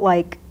I felt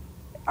like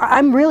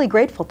I'm really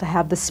grateful to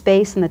have the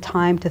space and the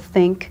time to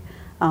think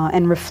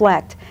and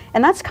reflect.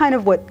 And that's kind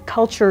of what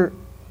culture,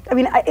 I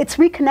mean, it's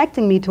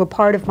reconnecting me to a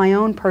part of my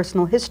own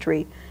personal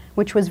history,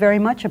 which was very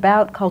much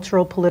about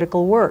cultural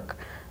political work.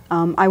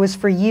 I was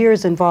for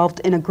years involved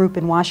in a group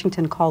in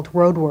Washington called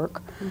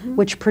Roadwork,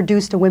 which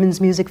produced a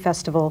women's music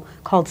festival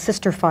called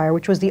Sister Fire,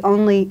 which was the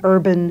only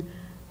urban,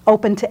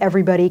 open to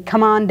everybody,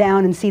 come on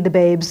down and see the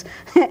babes,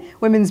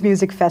 women's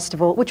music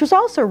festival, which was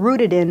also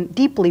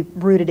deeply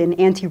rooted in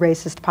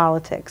anti-racist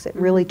politics. It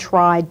really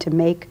tried to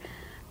make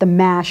the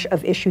mash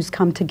of issues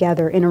come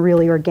together in a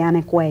really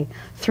organic way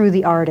through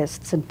the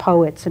artists and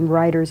poets and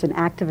writers and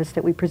activists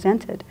that we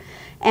presented.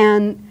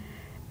 And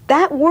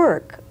that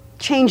work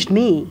changed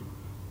me.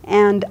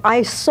 And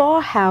I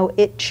saw how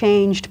it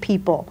changed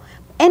people.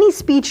 Any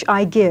speech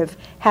I give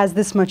has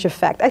this much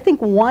effect. I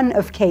think one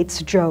of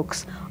Kate's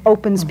jokes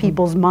opens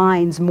people's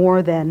minds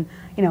more than,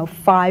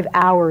 5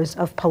 hours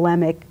of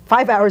polemic,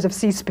 5 hours of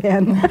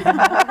C-SPAN.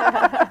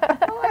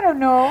 I don't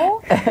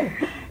know.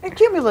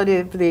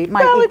 Cumulatively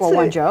might equal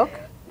one joke.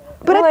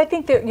 But I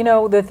think that,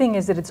 the thing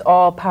is that it's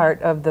all part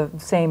of the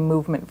same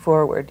movement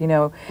forward,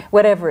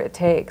 whatever it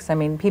takes. I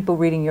mean, people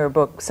reading your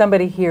book,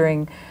 somebody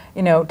hearing,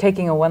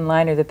 taking a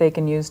one-liner that they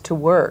can use to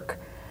work,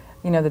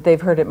 that they've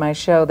heard at my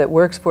show that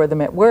works for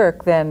them at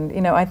work,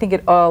 then, I think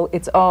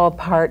it's all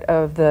part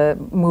of the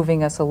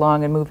moving us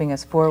along and moving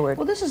us forward.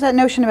 Well, this is that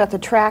notion about the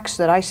tracks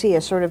that I see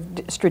as sort of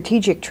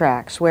strategic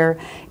tracks, where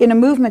in a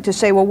movement to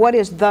say, well, what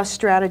is the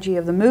strategy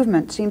of the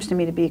movement seems to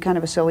me to be kind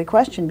of a silly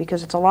question,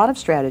 because it's a lot of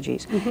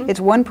strategies. It's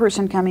one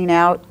person coming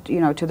out,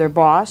 to their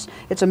boss.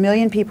 It's 1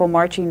 million people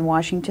marching in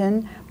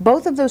Washington.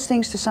 Both of those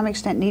things to some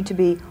extent need to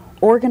be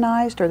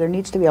organized, or there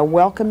needs to be a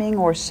welcoming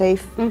or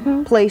safe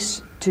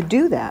place to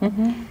do that.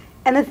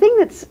 And the thing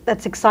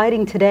that's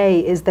exciting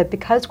today is that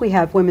because we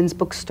have women's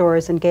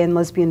bookstores and gay and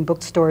lesbian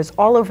bookstores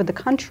all over the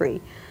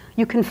country,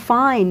 you can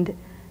find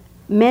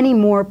many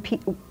more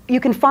people. You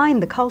can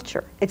find the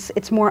culture.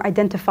 It's more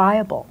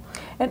identifiable.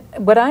 And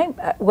what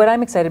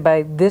I'm excited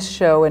by this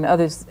show and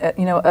others,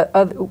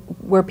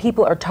 where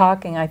people are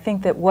talking, I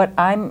think that what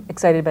I'm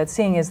excited about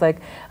seeing is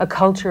like a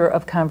culture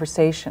of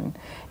conversation.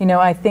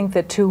 I think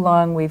that too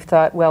long we've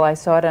thought, well, I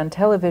saw it on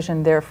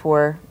television,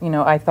 therefore,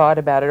 I thought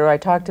about it or I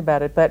talked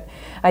about it. But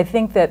I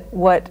think that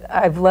what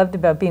I've loved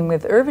about being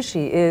with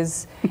Urvashi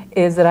is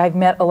that I've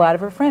met a lot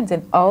of her friends,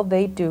 and all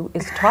they do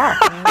is talk.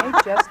 And they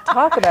just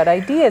talk about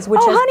ideas,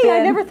 which has honey,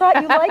 been... I never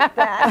thought you liked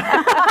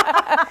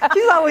that.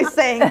 She's always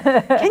saying,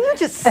 can you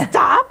just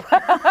stop?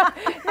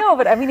 No,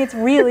 but I mean, it's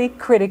really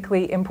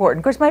critically important.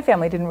 Of course, my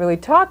family didn't really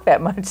talk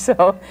that much,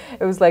 so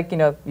it was like, you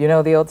know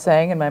the old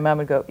saying, and my mom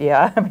would go,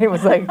 yeah. I mean, it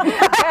was like,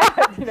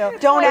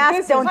 don't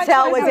ask, don't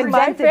tell was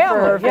invented for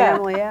her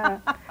family, yeah.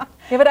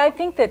 Yeah, but I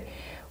think that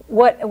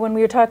when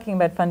we were talking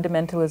about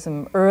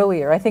fundamentalism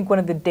earlier, I think one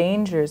of the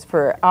dangers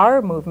for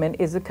our movement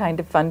is a kind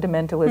of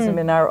fundamentalism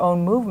in our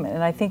own movement,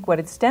 and I think what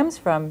it stems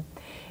from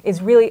is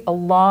really a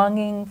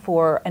longing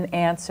for an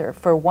answer.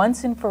 For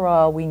once and for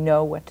all, we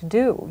know what to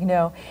do,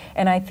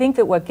 And I think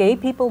that what gay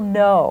people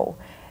know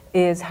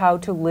is how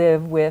to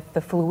live with the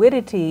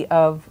fluidity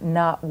of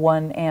not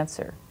one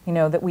answer,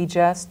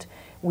 that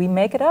we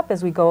make it up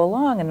as we go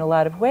along in a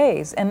lot of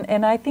ways.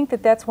 And I think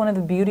that that's one of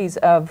the beauties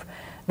of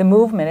the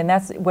movement, and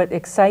that's what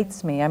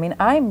excites me. I mean,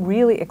 I'm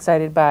really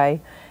excited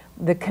by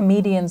the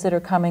comedians that are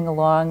coming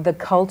along, the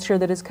culture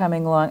that is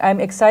coming along.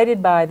 I'm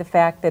excited by the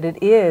fact that it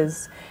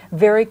is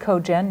very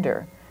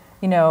co-gender,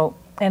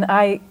 and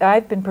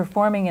I've been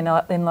performing in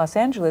Los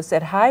Angeles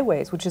at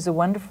Highways, which is a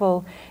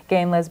wonderful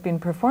gay and lesbian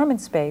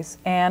performance space,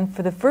 and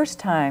for the first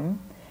time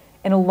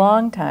in a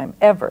long time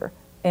ever,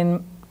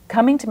 in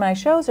coming to my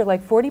shows are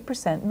like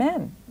 40%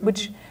 men,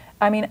 which,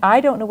 I mean, I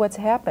don't know what's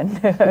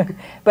happened,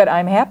 but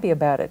I'm happy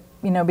about it,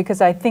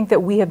 because I think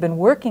that we have been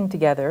working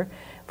together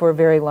for a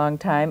very long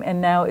time,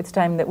 and now it's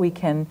time that we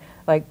can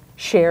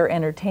share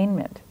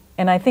entertainment.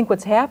 And I think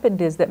what's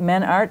happened is that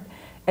men aren't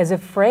as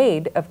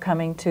afraid of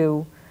coming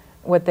to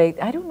I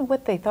don't know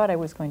what they thought I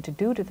was going to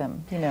do to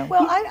them,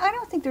 Well, I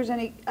don't think there's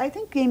any, I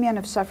think gay men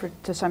have suffered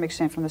to some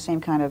extent from the same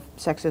kind of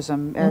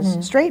sexism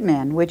as straight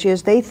men, which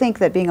is they think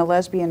that being a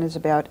lesbian is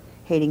about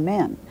hating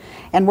men.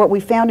 And what we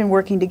found in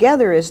working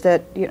together is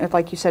that,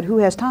 like you said, who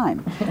has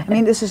time? I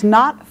mean, this is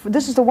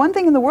the one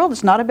thing in the world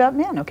that's not about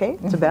men, okay?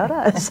 It's about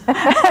us.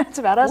 It's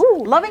about us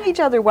loving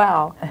each other,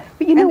 wow.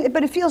 But,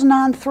 but it feels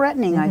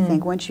non-threatening, I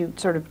think, once you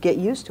sort of get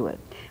used to it.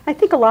 I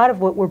think a lot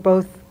of what we're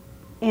both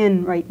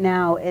in right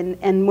now,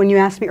 and when you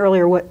asked me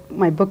earlier what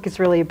my book is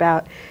really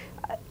about,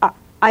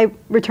 I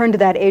returned to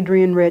that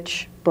Adrienne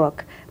Rich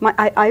book.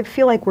 I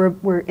feel like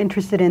we're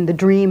interested in the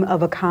dream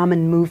of a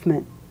common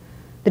movement,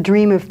 the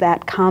dream of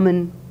that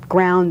common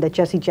ground that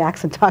Jesse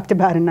Jackson talked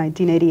about in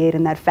 1988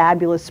 in that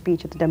fabulous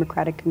speech at the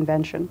Democratic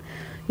Convention,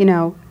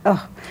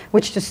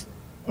 which just,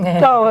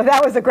 oh,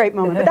 that was a great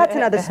moment, but that's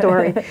another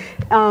story.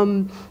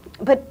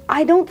 But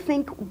I don't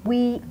think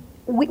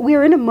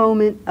we're in a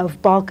moment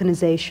of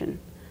balkanization,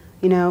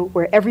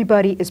 where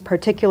everybody is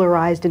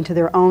particularized into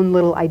their own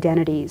little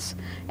identities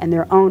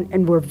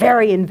and we're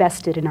very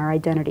invested in our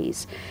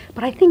identities.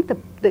 But I think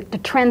the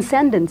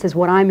transcendence is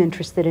what I'm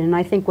interested in, and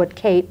I think what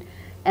Kate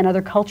and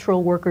other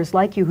cultural workers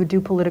like you who do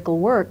political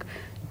work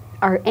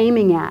are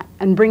aiming at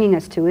and bringing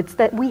us to. It's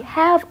that we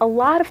have a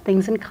lot of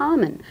things in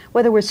common.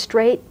 Whether we're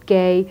straight,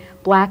 gay,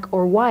 black,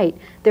 or white,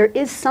 there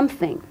is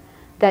something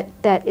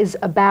that is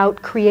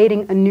about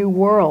creating a new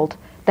world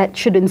that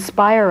should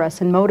inspire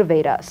us and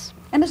motivate us.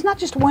 And it's not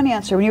just one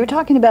answer. When you were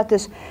talking about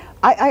this,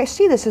 I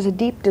see this as a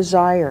deep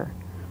desire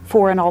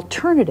for an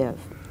alternative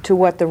to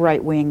what the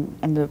right wing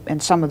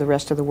and some of the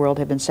rest of the world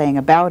have been saying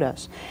about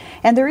us.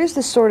 And there is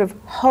this sort of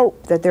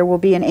hope that there will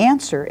be an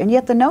answer, and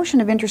yet the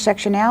notion of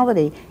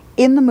intersectionality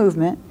in the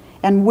movement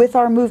and with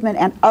our movement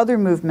and other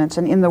movements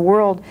and in the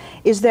world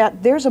is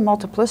that there's a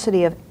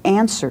multiplicity of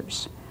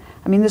answers.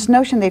 I mean, this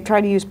notion they've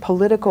tried to use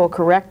political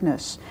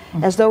correctness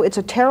as though it's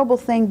a terrible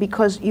thing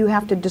because you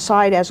have to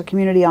decide as a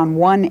community on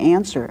one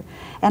answer.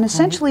 And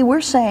essentially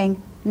we're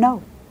saying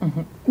no.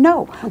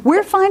 No.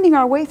 We're finding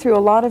our way through a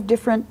lot of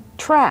different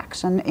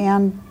tracks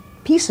and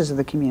pieces of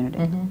the community.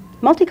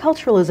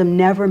 Multiculturalism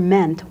never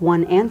meant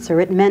one answer.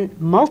 It meant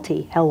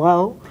multi,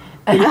 hello.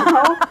 You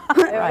know?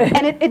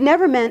 And it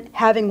never meant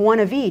having one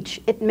of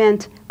each. It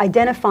meant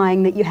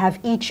identifying that you have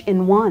each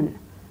in one.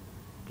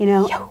 You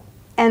know?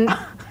 And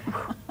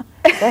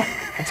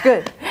that's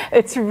good.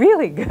 It's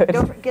really good.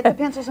 Don't get the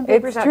pencils and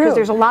papers out because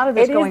there's a lot of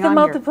this going on here. It is the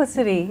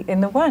multiplicity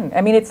in the one.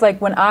 I mean, it's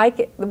like when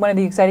one of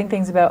the exciting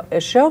things about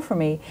a show for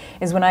me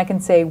is when I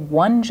can say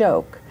one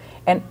joke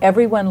and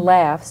everyone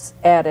laughs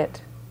at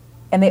it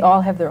and they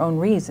all have their own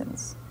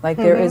reasons. Like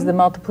there is the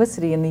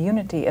multiplicity and the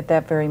unity at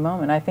that very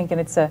moment. I think,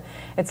 and it's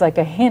like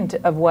a hint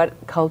of what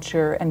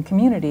culture and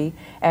community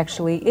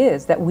actually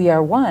is, that we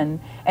are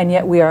one, and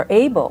yet we are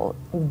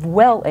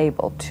well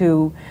able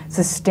to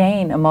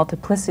sustain a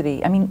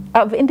multiplicity, I mean,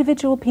 of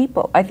individual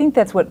people. I think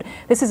that's what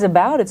this is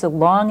about. It's a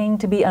longing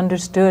to be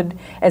understood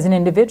as an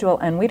individual,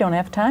 and we don't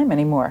have time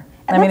anymore.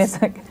 And I mean,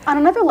 it's like... On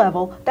another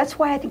level, that's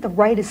why I think the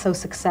right is so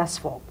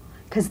successful,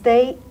 because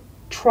they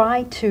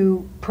try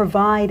to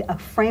provide a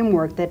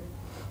framework that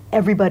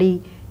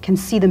everybody can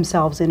see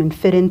themselves in and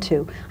fit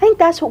into. I think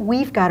that's what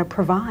we've got to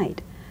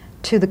provide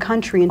to the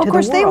country and to the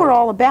world. Of course, they were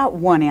all about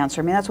one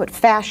answer. I mean, that's what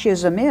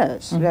fascism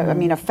is. I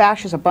mean, a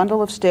fash is a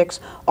bundle of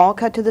sticks, all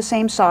cut to the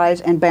same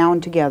size and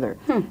bound together.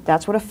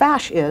 That's what a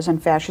fash is,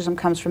 and fascism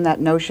comes from that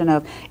notion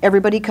of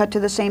everybody cut to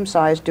the same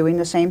size doing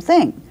the same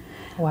thing.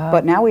 Wow.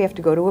 But now we have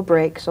to go to a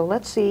break, so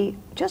let's see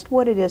just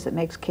what it is that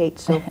makes Kate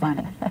so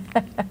funny.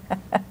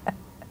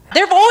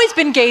 There have always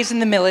been gays in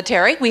the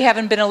military. We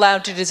haven't been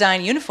allowed to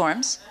design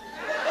uniforms.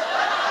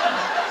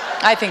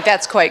 I think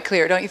that's quite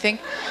clear, don't you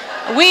think?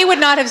 We would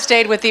not have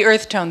stayed with the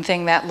earth tone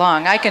thing that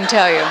long, I can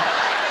tell you.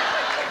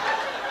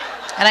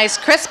 A nice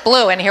crisp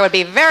blue in here would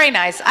be very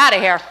nice. Out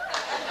of here.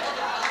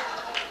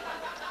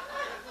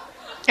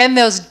 And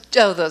those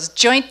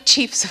Joint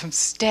Chiefs of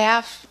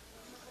Staff,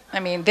 I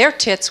mean, their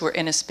tits were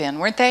in a spin,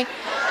 weren't they?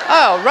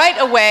 Oh, right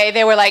away,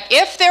 they were like,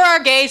 if there are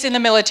gays in the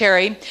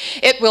military,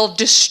 it will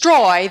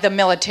destroy the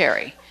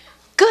military.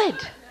 Good.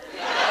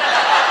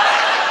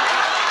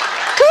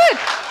 Good.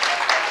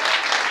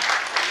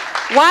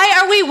 Why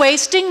are we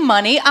wasting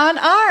money on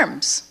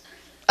arms?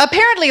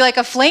 Apparently, like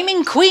a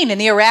flaming queen in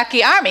the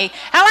Iraqi army,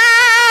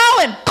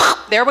 hello, and poof,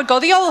 there would go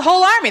the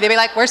whole army. They'd be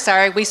like, we're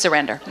sorry, we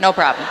surrender, no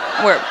problem.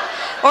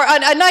 Or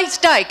a nice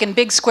dyke in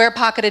big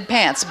square-pocketed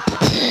pants.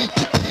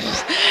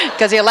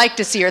 Because you like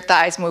to see your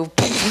thighs move.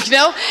 You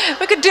know,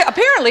 we could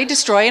apparently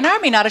destroy an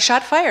army, not a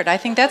shot fired. I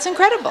think that's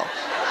incredible.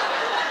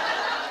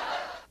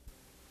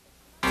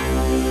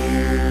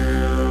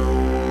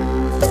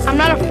 I'm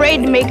not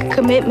afraid to make a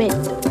commitment.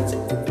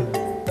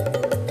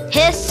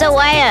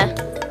 Histoaya.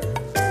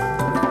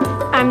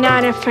 I'm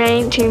not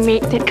afraid to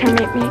make the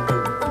commitment.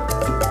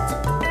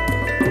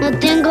 No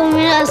tengo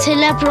miedo a hacer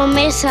la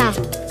promesa.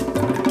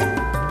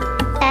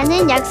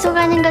 나는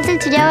약속하는 것을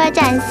두려워하지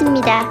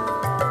않습니다.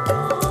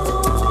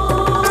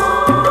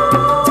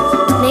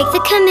 Make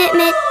the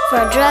commitment for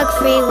a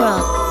drug-free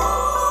world.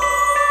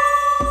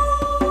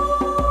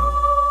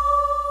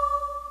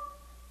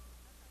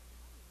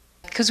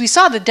 Because we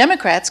saw the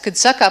Democrats could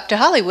suck up to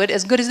Hollywood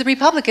as good as the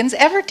Republicans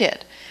ever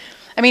did.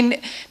 I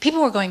mean,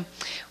 people were going,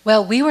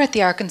 well, we were at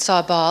the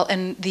Arkansas ball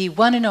and the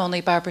one and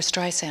only Barbra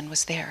Streisand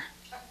was there.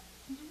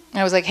 And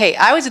I was like, hey,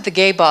 I was at the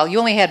gay ball. You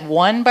only had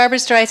one Barbra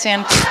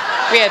Streisand.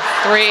 We had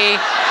 3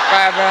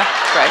 Barbra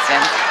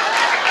Streisand.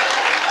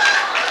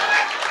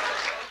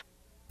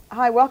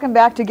 Hi, welcome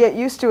back to Get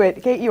Used to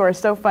It. Kate, you are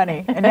so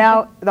funny. And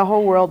now the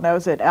whole world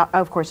knows it.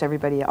 Of course,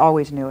 everybody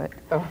always knew it.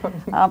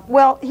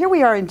 Well, here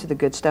we are into the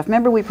good stuff.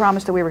 Remember, we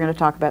promised that we were going to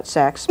talk about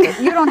sex. But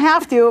you don't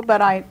have to,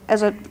 but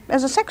as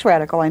a sex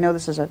radical, I know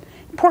this is an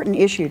important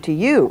issue to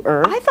you,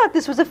 Irv. I thought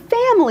this was a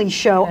family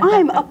show.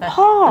 I'm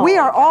appalled. We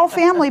are all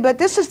family, but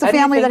this is the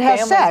family that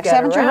has sex.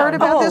 Haven't you heard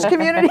about this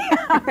community?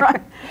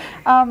 Right.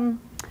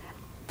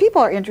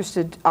 People are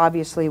interested,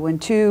 obviously, when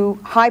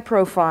 2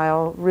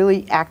 high-profile,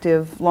 really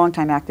active,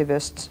 long-time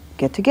activists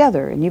get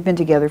together, and you've been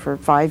together for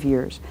 5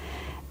 years.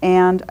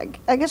 And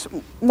I guess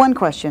one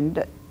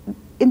question,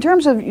 in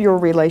terms of your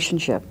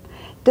relationship,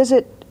 does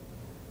it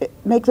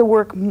make the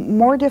work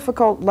more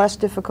difficult, less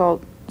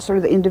difficult, sort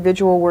of the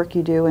individual work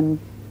you do, and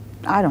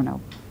I don't know,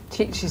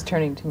 She's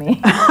turning to me.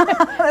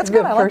 That's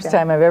good. The first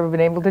time I've ever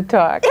been able to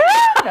talk.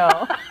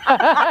 No.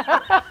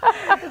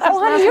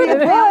 Oh, you're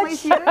the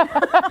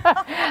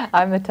bitch.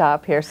 I'm the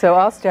top here, so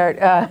I'll start.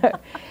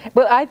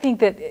 Well, I think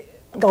that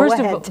Go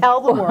ahead,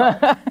 tell the world.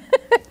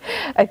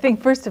 I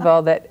think first of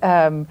all that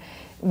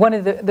one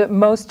of the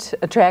most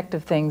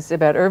attractive things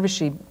about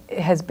Urvashi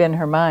has been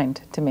her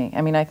mind to me.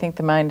 I mean, I think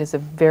the mind is a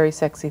very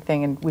sexy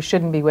thing, and we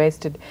shouldn't be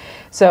wasted.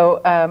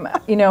 So,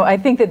 you know, I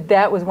think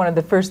that was one of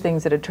the first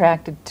things that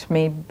attracted to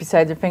me,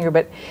 besides her fingers.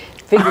 But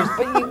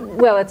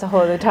well, that's a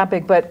whole other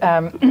topic. But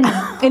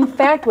in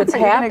fact, what's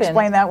happened? You can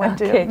explain that one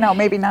too. No,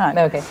 maybe not.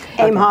 Okay.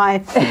 Aim high.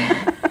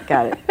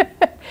 Got it.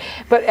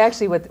 But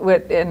actually,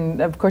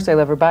 and of course I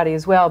love her body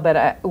as well,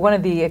 but one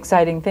of the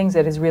exciting things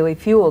that has really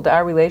fueled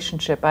our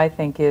relationship, I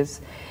think,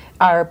 is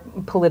our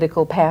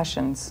political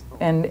passions.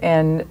 And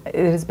it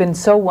has been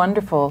so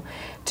wonderful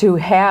to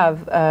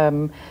have,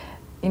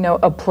 you know,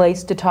 a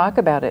place to talk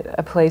about it,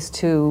 a place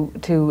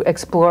to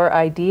explore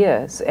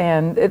ideas.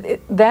 And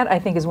that, I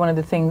think, is one of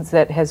the things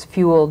that has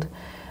fueled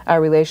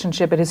our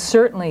relationship. It has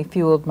certainly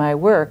fueled my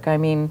work. I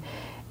mean,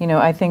 you know,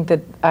 I think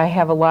that I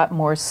have a lot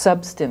more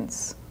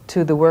substance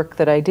to the work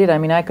that I did. I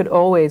mean, I could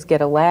always get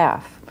a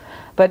laugh,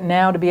 but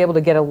now to be able to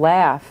get a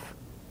laugh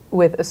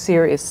with a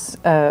serious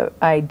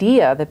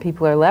idea that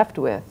people are left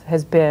with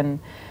has been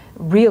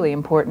really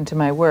important to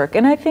my work.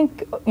 And I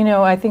think, you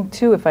know, I think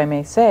too, if I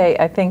may say,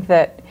 I think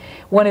that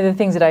one of the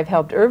things that I've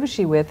helped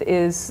Urvashi with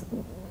is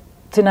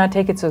to not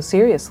take it so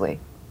seriously.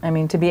 I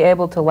mean, to be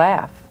able to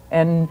laugh,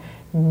 and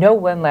no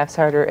one laughs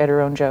harder at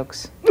her own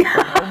jokes.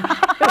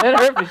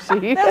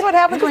 That's what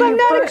happens when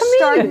you first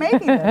start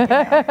making them. You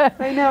know?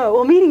 I know.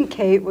 Well, meeting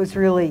Kate was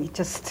really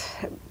just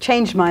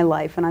changed my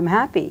life, and I'm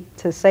happy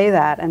to say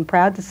that and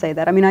proud to say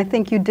that. I mean, I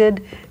think you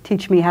did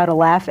teach me how to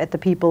laugh at the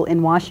people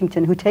in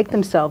Washington who take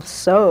themselves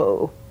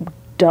so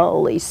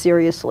dully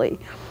seriously.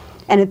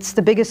 And it's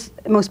the biggest,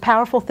 most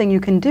powerful thing you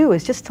can do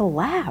is just to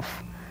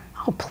laugh.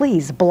 Oh,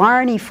 please,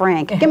 Blarney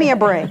Frank, give me a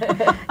break.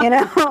 You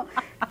know,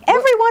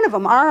 every one of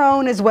them, our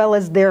own as well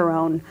as their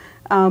own.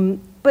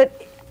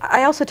 But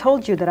I also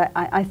told you that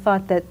I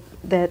thought that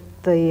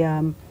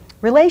the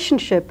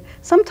relationship,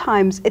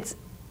 sometimes it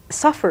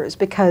suffers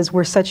because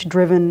we're such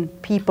driven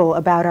people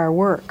about our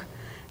work.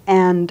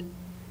 And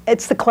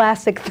it's the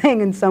classic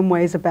thing in some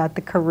ways about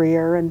the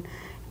career and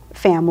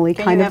family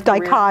kind of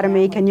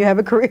dichotomy. Can you have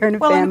a career and a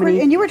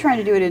family? And you were trying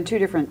to do it in 2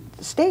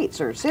 different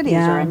states or cities.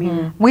 Yeah. Or, I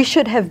mean, we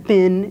should have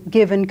been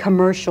given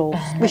commercials.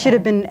 We should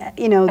have been,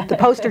 you know, the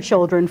poster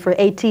children for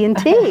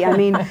AT&T. I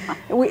mean,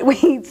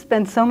 we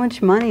spent so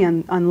much money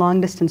on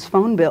long-distance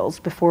phone bills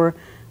before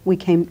we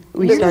started to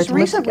live just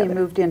recently together.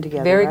 moved in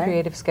together, Very right?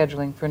 creative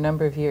scheduling for a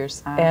number of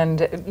years.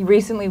 And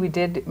recently we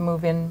did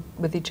move in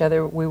with each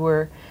other. We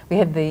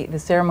had the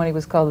ceremony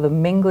was called the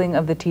mingling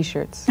of the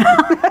T-shirts.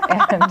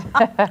 And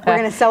we're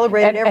going to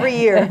celebrate it every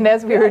year. And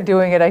as we were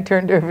doing it, I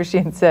turned to Urvashi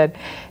and said,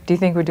 "Do you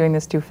think we're doing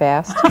this too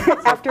fast?"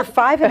 After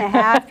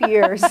 5.5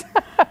 years.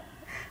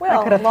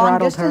 Well, long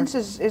distance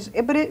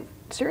but it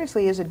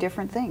seriously is a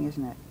different thing,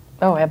 isn't it?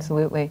 Oh,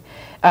 absolutely.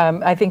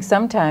 I think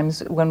sometimes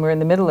when we're in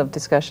the middle of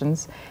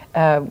discussions,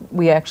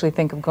 we actually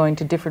think of going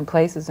to different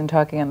places and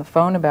talking on the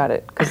phone about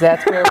it, because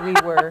that's where we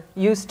were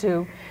used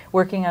to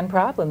working on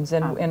problems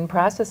and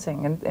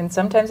processing. And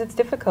sometimes it's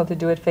difficult to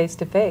do it face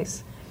to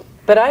face.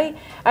 But I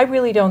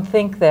really don't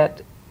think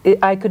that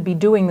I could be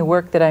doing the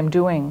work that I'm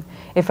doing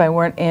if I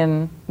weren't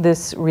in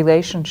this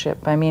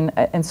relationship. I mean,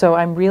 and so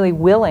I'm really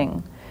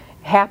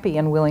happy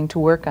and willing to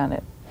work on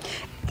it.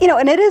 You know,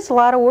 and it is a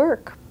lot of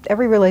work.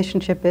 Every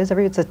relationship is.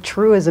 It's a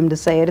truism to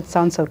say it. It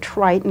sounds so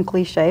trite and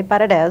cliche, but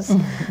it is.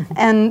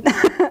 And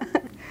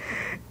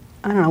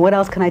I don't know, what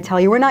else can I tell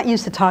you? We're not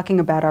used to talking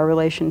about our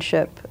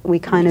relationship. We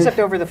kind Except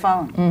over the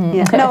phone.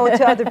 Yeah, no,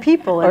 to other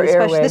people. Or and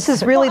especially, airwaves. this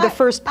is really the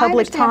first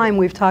public time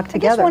we've talked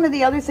together. I guess one of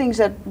the other things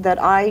that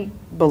I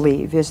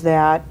believe is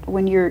that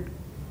when you're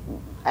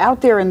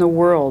out there in the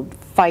world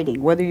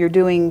fighting, whether you're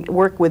doing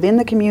work within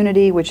the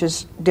community, which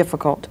is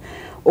difficult,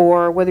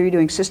 or whether you're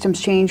doing systems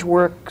change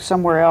work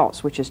somewhere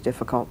else, which is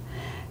difficult,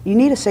 you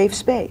need a safe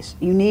space.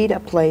 You need a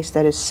place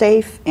that is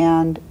safe,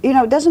 and, you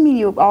know, it doesn't mean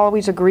you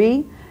always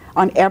agree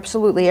on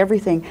absolutely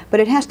everything, but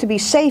it has to be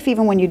safe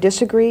even when you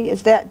disagree.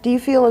 Do you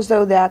feel as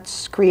though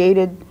that's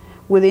created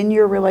within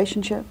your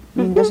relationship? I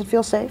mean, does it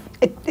feel safe?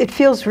 It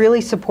feels really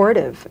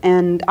supportive,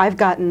 and I've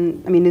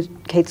gotten, I mean,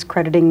 Kate's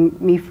crediting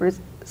me for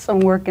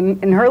some work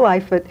in her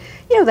life, but,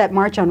 you know, that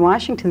March on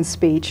Washington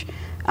speech,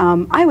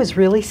 I was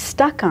really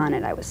stuck on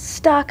it. I was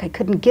stuck. I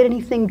couldn't get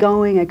anything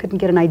going. I couldn't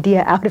get an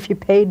idea out if you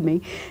paid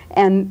me.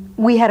 And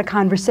we had a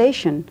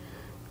conversation,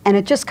 and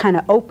it just kind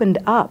of opened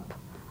up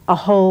a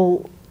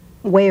whole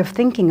way of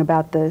thinking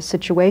about the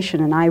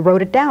situation, and I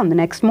wrote it down the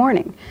next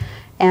morning.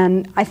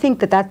 And I think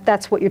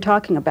that's what you're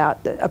talking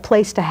about, a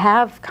place to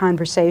have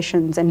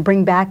conversations and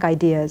bring back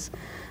ideas.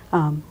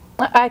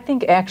 I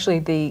think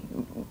actually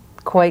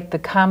quite the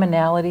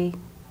commonality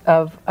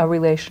of a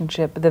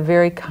relationship, the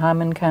very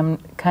common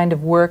kind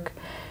of work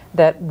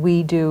that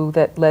we do,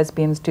 that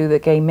lesbians do,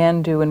 that gay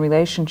men do in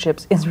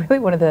relationships, is really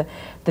one of the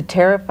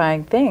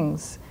terrifying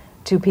things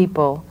to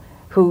people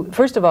who,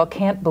 first of all,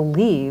 can't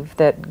believe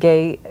that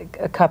gay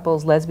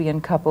couples,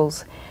 lesbian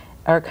couples,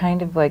 are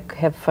kind of like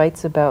have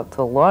fights about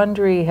the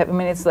laundry. I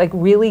mean, it's like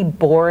really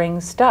boring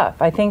stuff.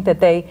 I think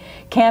that they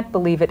can't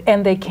believe it,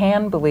 and they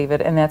can believe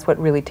it, and that's what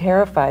really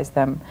terrifies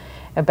them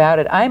about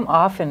it. I'm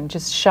often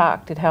just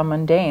shocked at how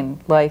mundane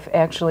life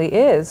actually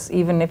is,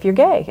 even if you're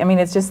gay. I mean,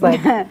 it's just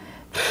like,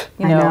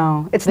 you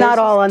know, it's not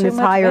all on this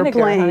higher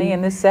plane. Honey,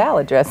 in this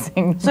salad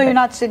dressing. So you're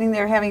not sitting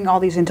there having all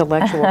these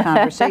intellectual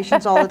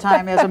conversations all the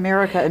time as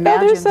America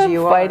imagines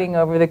you are. Fighting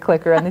over the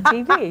clicker on the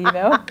TV, you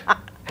know.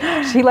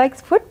 She likes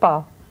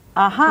football.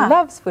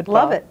 Loves football.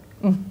 Love it.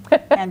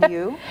 And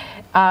you?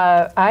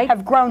 I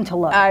have grown to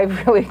love it.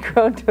 I've really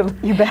grown to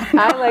love it. You better.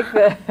 I like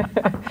the...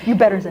 You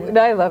better say it.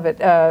 I love it,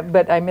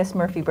 but I miss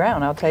Murphy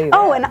Brown, I'll tell you that.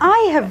 Oh, and I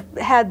have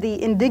had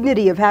the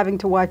indignity of having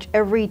to watch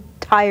every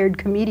tired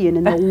comedian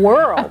in the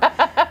world.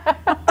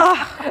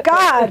 Oh,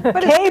 God,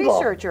 but cable.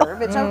 It's research,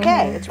 Irv. It's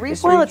okay. It's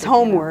research. Well, it's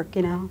homework,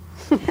 you know.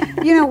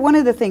 You know, one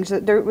of the things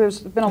that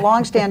there's been a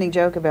long-standing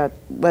joke about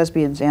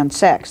lesbians and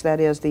sex, that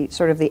is the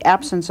sort of the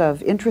absence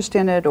of interest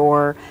in it,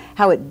 or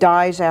how it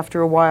dies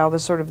after a while, the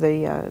sort of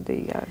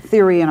the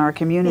theory in our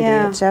community,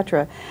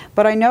 etc.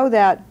 But I know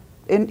that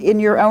in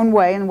your own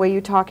way, and the way you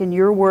talk in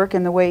your work,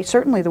 and the way,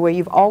 certainly the way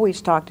you've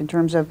always talked in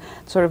terms of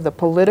sort of the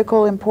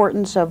political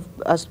importance of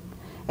us,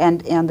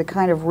 and the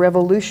kind of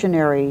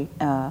revolutionary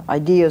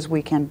ideas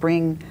we can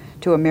bring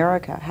to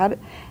America.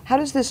 How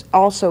does this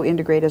also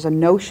integrate as a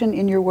notion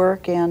in your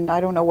work? And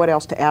I don't know what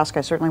else to ask.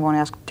 I certainly won't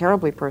ask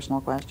terribly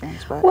personal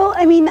questions. But well,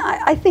 I mean,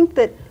 I think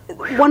that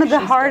one of the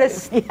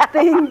hardest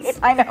things...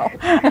 I know.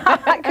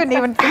 I couldn't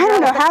even figure I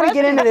don't know out how to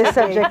get into this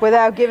subject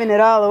without giving it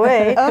all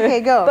away.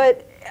 Okay, go.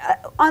 But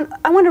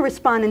I want to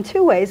respond in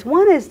two ways.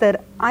 One is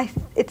that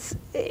it's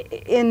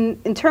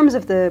in terms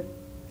of the...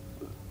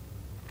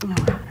 Oh,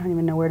 I don't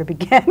even know where to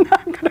begin.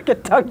 I'm going to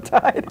get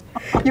tongue-tied.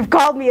 You've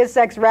called me a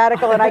sex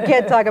radical, and I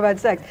can't talk about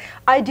sex.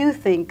 I do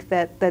think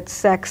that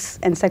sex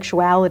and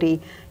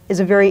sexuality is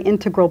a very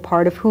integral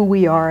part of who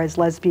we are as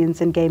lesbians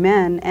and gay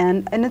men,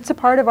 and it's a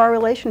part of our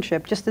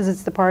relationship, just as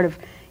it's the part of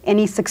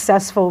any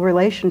successful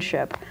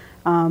relationship.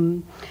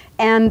 And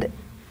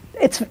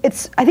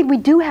I think we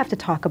do have to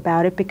talk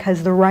about it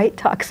because the right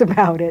talks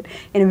about it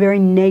in a very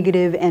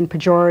negative and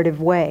pejorative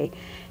way.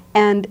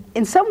 And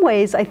in some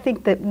ways, I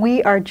think that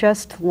we are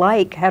just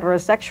like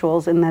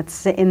heterosexuals in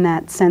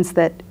that sense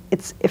that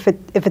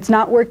if it's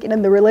not working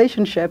in the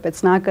relationship,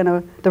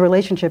 the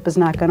relationship is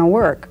not going to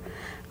work.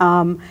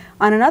 On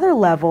another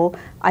level,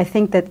 I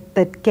think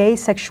that gay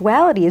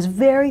sexuality is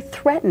very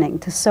threatening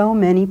to so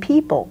many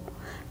people.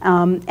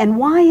 And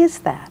why is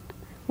that?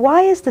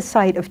 Why is the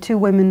sight of two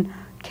women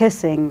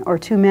kissing or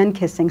two men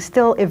kissing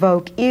still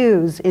evoke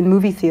ews in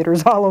movie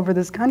theaters all over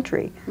this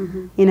country?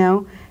 You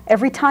know?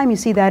 Every time you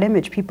see that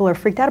image, people are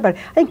freaked out about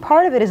it. I think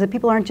part of it is that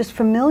people aren't just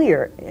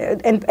familiar,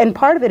 and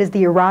part of it is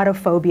the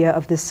erotophobia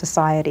of this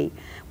society.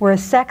 We're a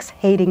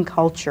sex-hating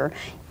culture.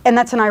 And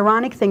that's an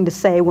ironic thing to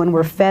say when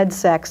we're fed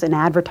sex in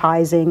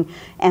advertising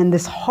and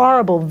this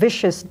horrible,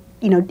 vicious,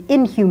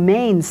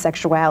 inhumane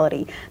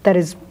sexuality that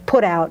is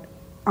put out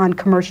on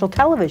commercial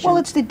television. Well,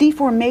 it's the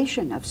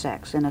deformation of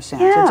sex, in a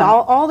sense. Yeah. It's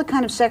all the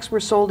kind of sex we're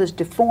sold is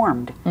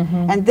deformed.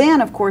 And then,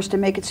 of course, to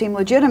make it seem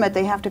legitimate,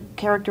 they have to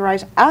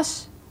characterize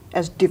us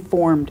as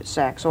deformed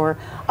sex or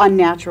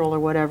unnatural or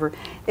whatever.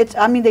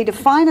 I mean, they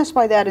define us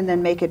by that and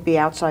then make it be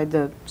outside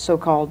the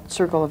so-called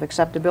circle of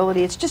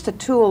acceptability. It's just a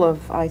tool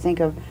of, I think,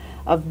 of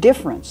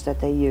difference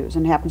that they use,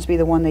 and happens to be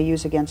the one they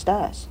use against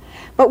us.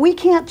 But we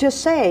can't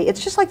just say,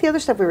 it's just like the other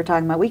stuff we were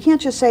talking about, we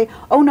can't just say,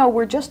 oh no,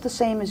 we're just the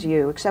same as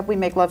you, except we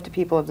make love to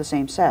people of the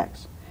same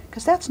sex.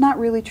 Because that's not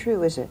really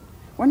true, is it?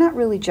 We're not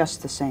really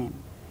just the same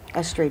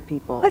as straight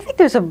people. I think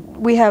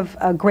we have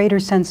a greater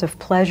sense of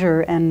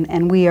pleasure,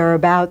 and we are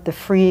about the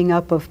freeing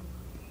up of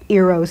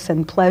eros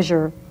and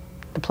pleasure,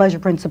 the pleasure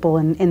principle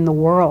in the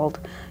world.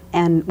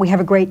 And we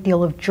have a great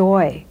deal of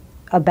joy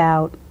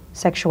about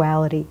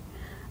sexuality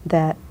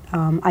that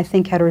I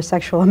think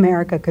heterosexual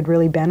America could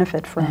really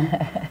benefit from.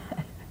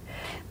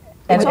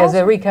 And as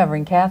a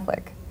recovering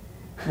Catholic,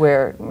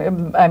 where,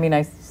 I mean,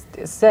 I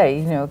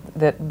say,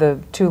 that the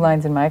two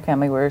lines in my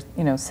family were,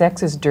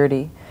 sex is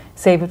dirty,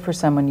 save it for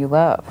someone you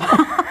love.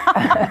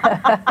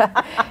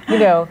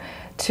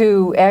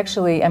 To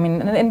actually, I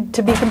mean, and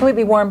to be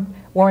completely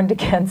warned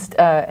against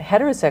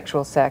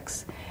heterosexual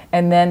sex,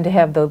 and then to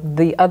have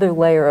the other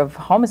layer of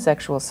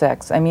homosexual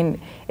sex. I mean,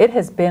 it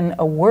has been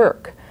a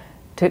work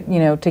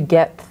to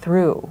get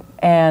through,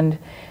 and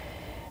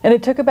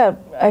it took about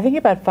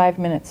 5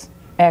 minutes.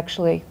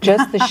 Actually,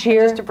 just the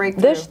sheer,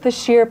 just the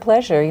sheer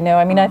pleasure.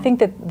 I mean, I think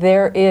that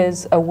there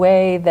is a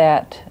way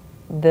that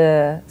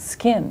the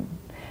skin,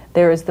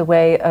 there is the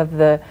way of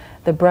the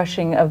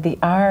brushing of the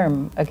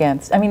arm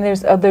against. I mean,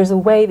 there's a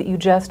way that you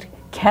just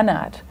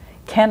cannot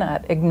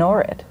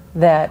ignore it.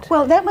 that...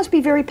 Well, that must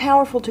be very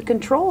powerful to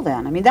control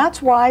then. I mean,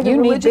 that's why the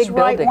religious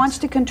right wants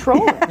to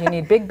control it. You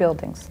need big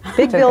buildings.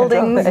 Big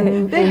buildings.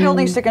 Big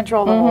buildings to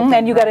control the whole thing.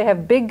 And you got to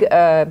have big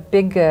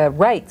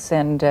rites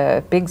and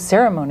big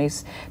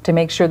ceremonies to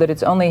make sure that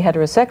it's only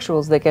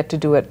heterosexuals that get to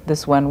do it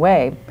this one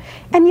way.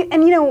 And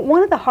you know,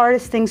 one of the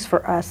hardest things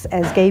for us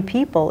as gay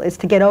people is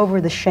to get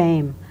over the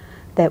shame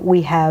that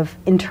we have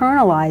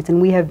internalized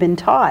and we have been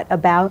taught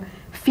about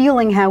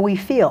feeling how we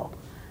feel.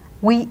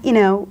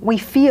 We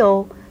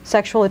feel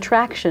sexual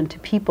attraction to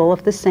people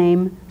of the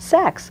same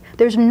sex.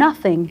 There's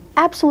nothing,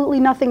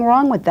 absolutely nothing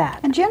wrong with that.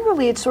 And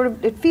generally it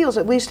feels,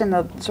 at least in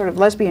the sort of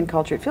lesbian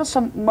culture, it feels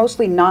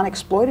mostly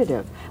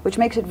non-exploitative, which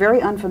makes it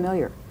very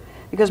unfamiliar.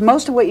 Because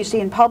most of what you see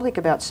in public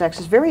about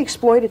sex is very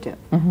exploitative,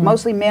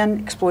 mostly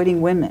men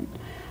exploiting women.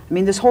 I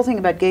mean, this whole thing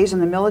about gays in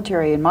the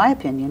military, in my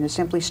opinion, is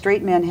simply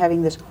straight men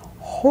having this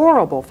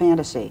horrible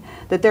fantasy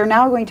that they're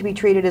now going to be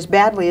treated as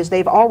badly as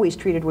they've always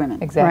treated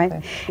women. Exactly.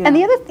 Right. Yeah. And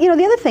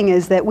the other thing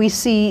is that we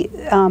see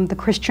the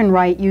Christian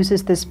right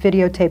uses this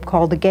videotape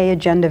called The Gay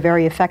Agenda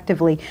very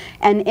effectively,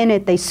 and in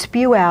it they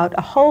spew out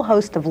a whole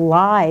host of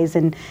lies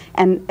and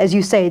as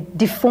you say,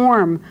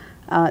 deform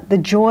the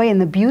joy and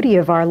the beauty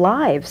of our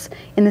lives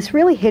in this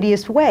really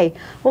hideous way.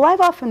 Well,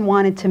 I've often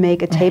wanted to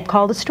make a tape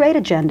called A Straight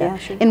Agenda,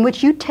 in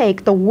which you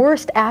take the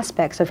worst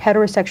aspects of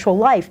heterosexual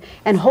life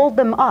and hold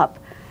them up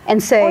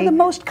and say... Or the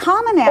most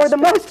common aspects. Or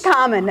the most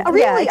common,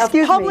 really, of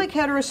public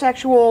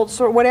heterosexual,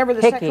 sort of whatever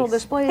the sexual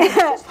display is.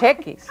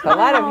 Hickeys, a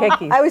lot of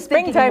hickeys. I was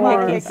thinking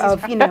more hickeys.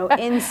 of, you know,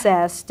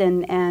 incest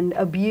and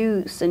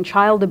abuse and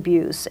child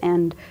abuse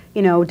and,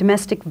 you know,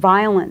 domestic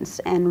violence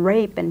and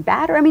rape and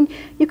battery. I mean,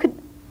 you could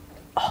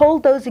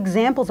hold those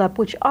examples up,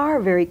 which are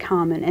very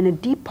common and a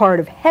deep part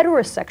of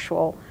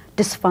heterosexual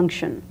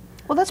dysfunction.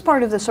 Well, that's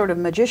part of the sort of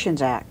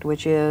magician's act,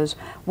 which is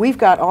we've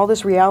got all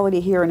this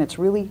reality here and it's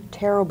really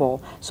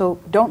terrible,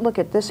 so don't look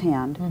at this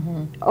hand.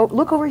 Oh,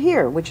 look over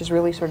here, which is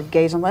really sort of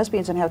gays and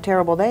lesbians and how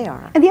terrible they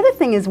are. And the other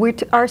thing is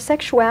our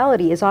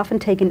sexuality is often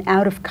taken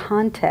out of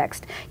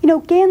context. You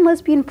know, gay and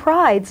lesbian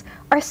prides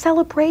are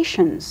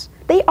celebrations.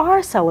 They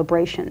are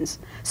celebrations.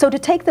 So to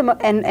take them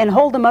and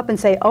hold them up and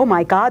say, oh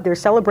my God, they're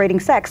celebrating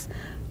sex,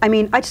 I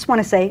mean, I just want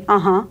to say,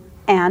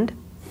 and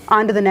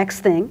on to the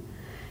next thing.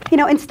 You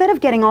know, instead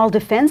of getting all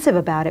defensive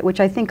about it, which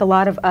I think a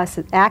lot of us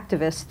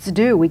activists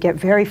do, we get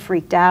very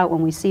freaked out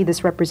when we see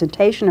this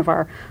representation of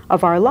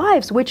our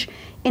lives, which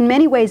in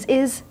many ways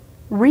is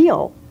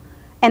real,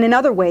 and in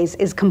other ways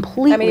is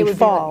completely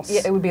false.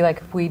 It would be like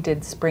if we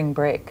did Spring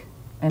Break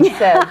and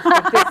said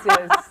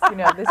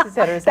that this is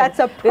heterosexual. That's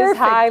a perfect this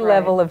high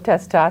level of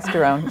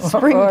testosterone.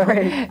 Spring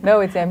Break.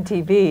 No, it's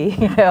MTV.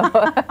 You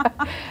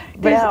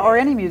know. Or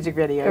any music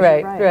video.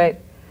 Right.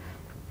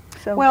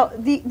 So. Well,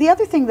 the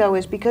other thing, though,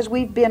 is because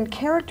we've been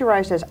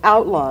characterized as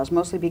outlaws,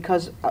 mostly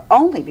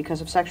only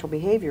because of sexual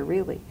behavior,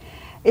 really.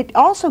 It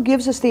also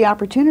gives us the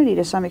opportunity,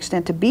 to some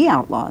extent, to be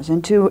outlaws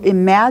and to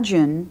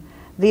imagine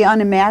the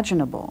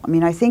unimaginable. I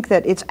mean, I think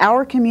that it's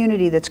our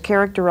community that's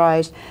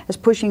characterized as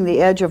pushing the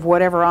edge of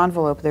whatever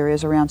envelope there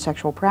is around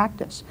sexual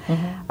practice.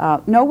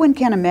 No one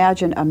can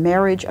imagine a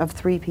marriage of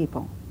 3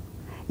 people.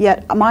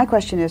 Yet, my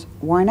question is,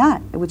 why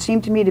not? It would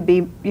seem to me to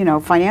be, you know,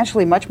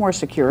 financially much more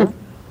secure.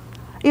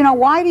 You know,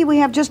 why do we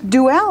have just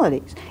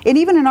dualities? And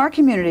even in our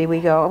community, we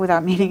go,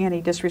 without meaning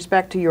any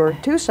disrespect to your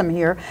twosome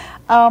here,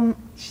 Sheila,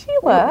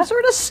 we're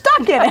sort of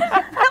stuck in it.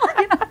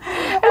 Really, you know.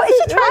 Well, is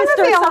she trying to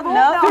say something?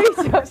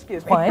 No.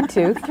 Excuse me. 1,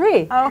 2,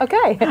 3. Oh.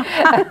 Okay.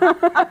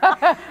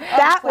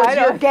 That was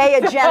your gay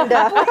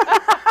agenda.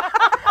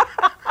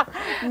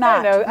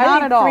 Not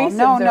at all.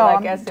 No,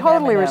 I'm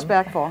totally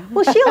respectful.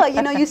 Well, Sheila,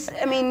 you know,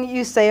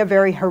 you say a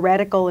very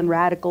heretical and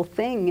radical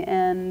thing,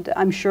 and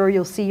I'm sure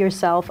you'll see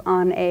yourself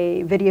on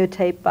a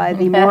videotape by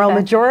the moral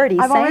majority.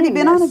 I've already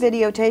been on a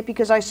videotape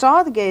because I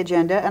saw the Gay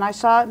Agenda, and I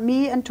saw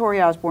me and Tori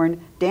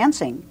Osborne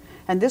dancing,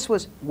 and this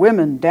was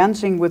women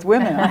dancing with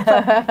women. I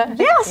thought,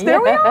 yes,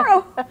 there we are.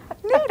 Oh,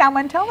 neat, I'm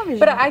on television.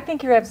 But I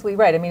think you're absolutely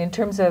right. I mean, in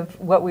terms of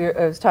what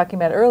I was talking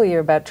about earlier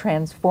about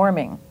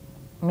transforming.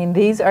 I mean,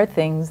 these are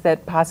things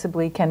that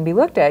possibly can be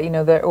looked at, you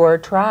know, or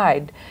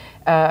tried.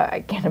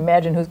 I can't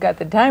imagine who's got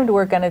the time to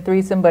work on a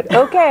threesome, but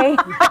okay.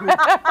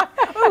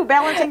 Ooh,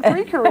 balancing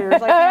 3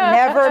 careers. I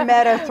never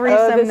met a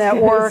threesome that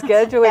worked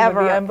scheduling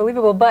ever. would be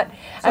unbelievable. But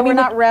so I mean, we're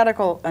not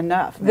radical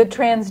enough. The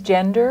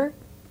transgender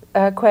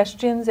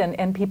questions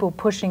and people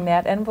pushing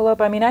that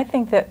envelope. I mean, I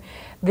think that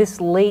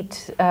this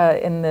late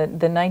in the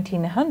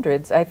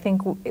 1900s, I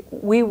think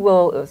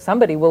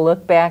somebody will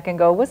look back and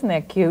go, wasn't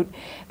that cute?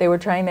 They were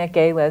trying that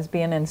gay,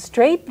 lesbian, and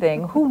straight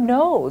thing. Who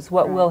knows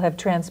what will have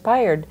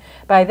transpired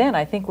by then?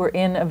 I think we're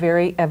in a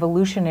very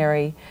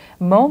evolutionary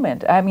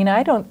moment. I mean,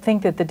 I don't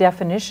think that the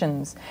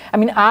definitions, I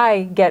mean,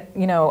 I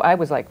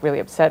was like really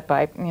upset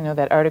by, you know,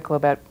 that article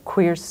about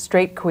queers,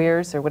 straight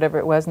queers, or whatever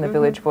it was in the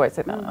Village Voice.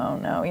 I thought, oh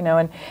no, you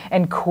know,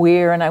 and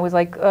queer, and I was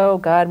like, oh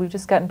God, we've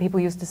just gotten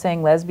people used to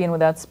saying lesbian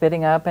without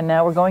spitting on up, and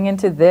now we're going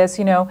into this,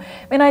 you know.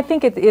 I mean, I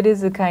think it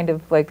is a kind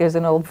of, like, there's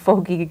an old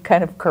fogey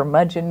kind of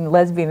curmudgeon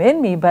lesbian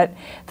in me, but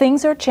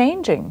things are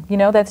changing, you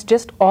know. That's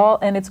just all,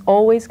 and it's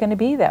always going to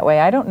be that way.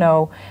 I don't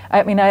know,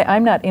 I mean,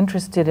 I'm not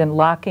interested in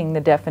locking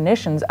the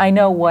definitions. I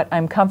know what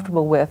I'm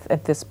comfortable with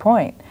at this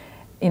point,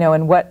 you know,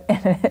 and what,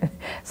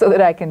 so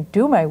that I can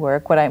do my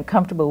work, what I'm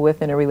comfortable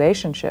with in a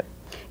relationship.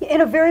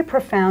 In a very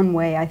profound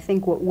way, I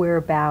think what we're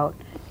about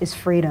is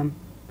freedom.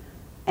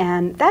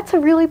 And that's a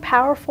really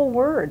powerful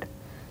word.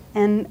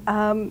 And,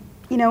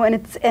 you know,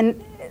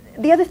 and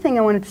the other thing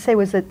I wanted to say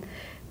was that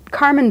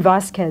Carmen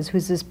Vasquez,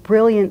 who's this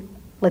brilliant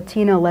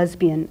Latino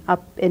lesbian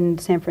up in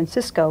San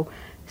Francisco,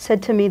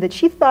 said to me that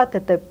she thought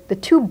that the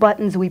two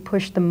buttons we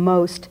push the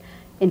most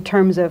in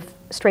terms of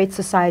straight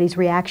society's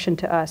reaction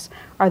to us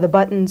are the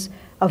buttons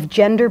of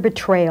gender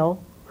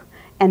betrayal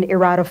and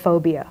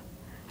erotophobia.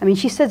 I mean,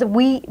 she says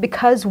that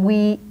because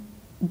we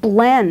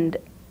blend,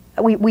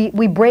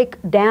 we break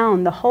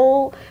down the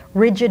whole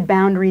rigid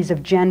boundaries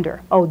of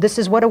gender. Oh, this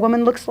is what a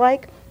woman looks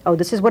like. Oh,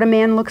 this is what a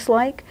man looks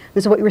like.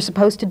 This is what you were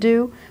supposed to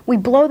do. We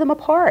blow them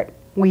apart.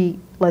 We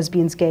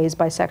lesbians, gays,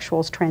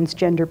 bisexuals,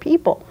 transgender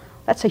people.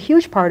 That's a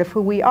huge part of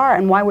who we are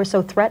and why we're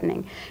so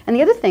threatening. And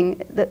the other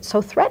thing that's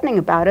so threatening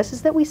about us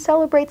is that we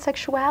celebrate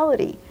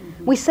sexuality.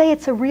 Mm-hmm. We say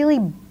it's a really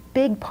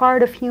big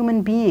part of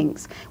human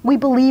beings. We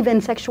believe in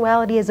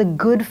sexuality as a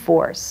good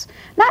force.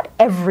 Not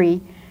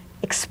every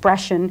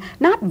expression,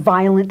 not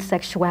violent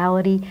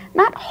sexuality,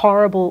 not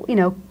horrible, you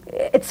know,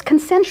 it's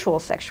consensual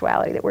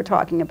sexuality that we're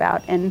talking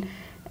about, and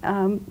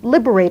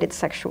liberated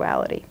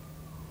sexuality.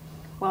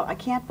 Well, I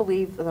can't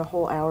believe the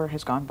whole hour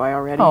has gone by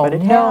already, Oh, but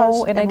it no,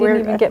 has. and I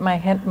didn't even get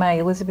my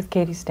Elizabeth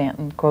Cady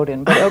Stanton quote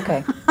in, but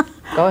okay.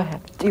 Go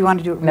ahead. Do you want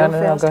to do it No, real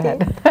no, fast, go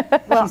Kate?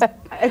 ahead. Well,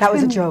 that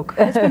was a joke.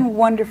 It's been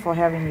wonderful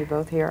having you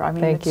both here. I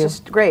mean, Thank it's you.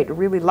 just great.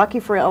 Really lucky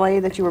for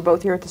LA that you were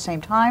both here at the same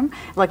time.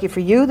 Lucky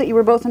for you that you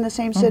were both in the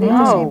same city at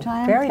the same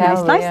time. Very nice.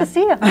 Hallelujah. Nice to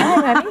see you.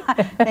 Hi,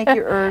 honey. Thank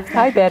you, Irv.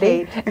 Hi,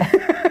 Betty.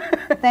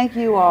 Thank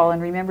you all,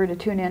 and remember to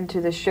tune in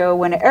to the show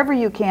whenever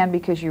you can,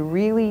 because you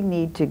really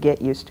need to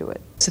get used to it.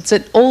 It's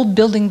an old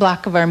building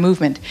block of our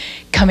movement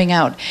coming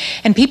out.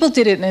 And people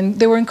did it, and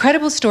there were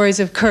incredible stories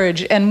of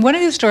courage. And one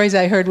of the stories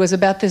I heard was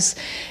about this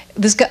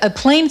guy, a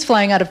plane's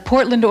flying out of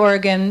Portland,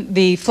 Oregon.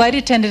 The flight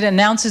attendant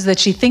announces that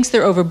she thinks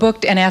they're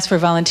overbooked and asks for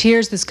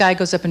volunteers. This guy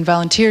goes up and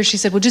volunteers. She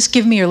said, well, just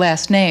give me your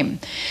last name.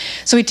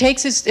 So he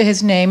takes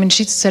his name, and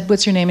she said,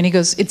 what's your name? And he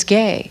goes, it's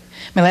Gay.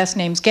 My last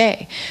name's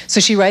Gay. So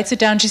she writes it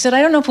down. She said,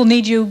 I don't know if we'll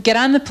need you. Get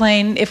on the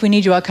plane. If we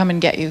need you, I'll come and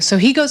get you. So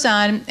he goes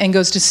on and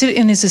goes to sit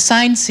in his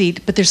assigned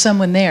seat, but there's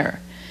someone there.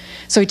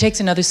 So he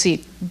takes another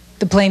seat.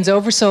 The plane's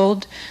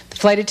oversold. The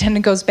flight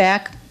attendant goes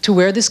back to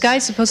where this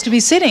guy's supposed to be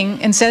sitting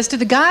and says to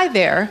the guy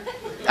there,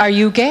 are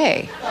you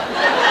gay?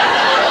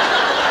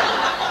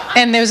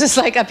 And there's this,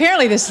 like,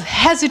 apparently this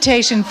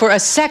hesitation for a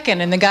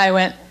second, and the guy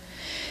went,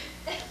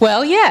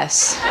 well,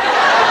 yes.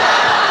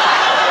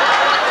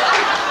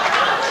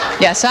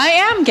 Yes, I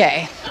am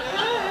gay.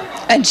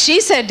 And she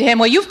said to him,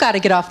 well, you've got to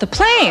get off the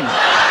plane.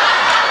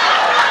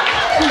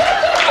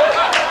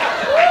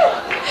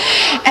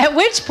 At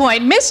which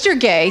point, Mr.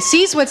 Gay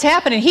sees what's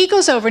happening. He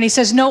goes over and he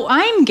says, no,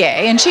 I'm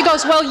gay. And she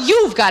goes, well,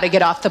 you've got to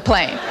get off the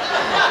plane.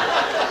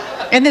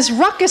 And this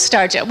ruckus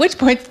starts, at which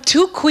point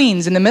two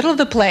queens in the middle of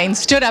the plane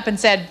stood up and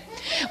said,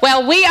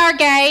 well, we are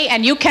gay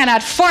and you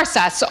cannot force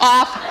us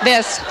off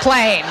this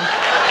plane.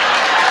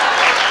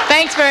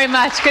 Thanks very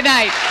much. Good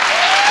night.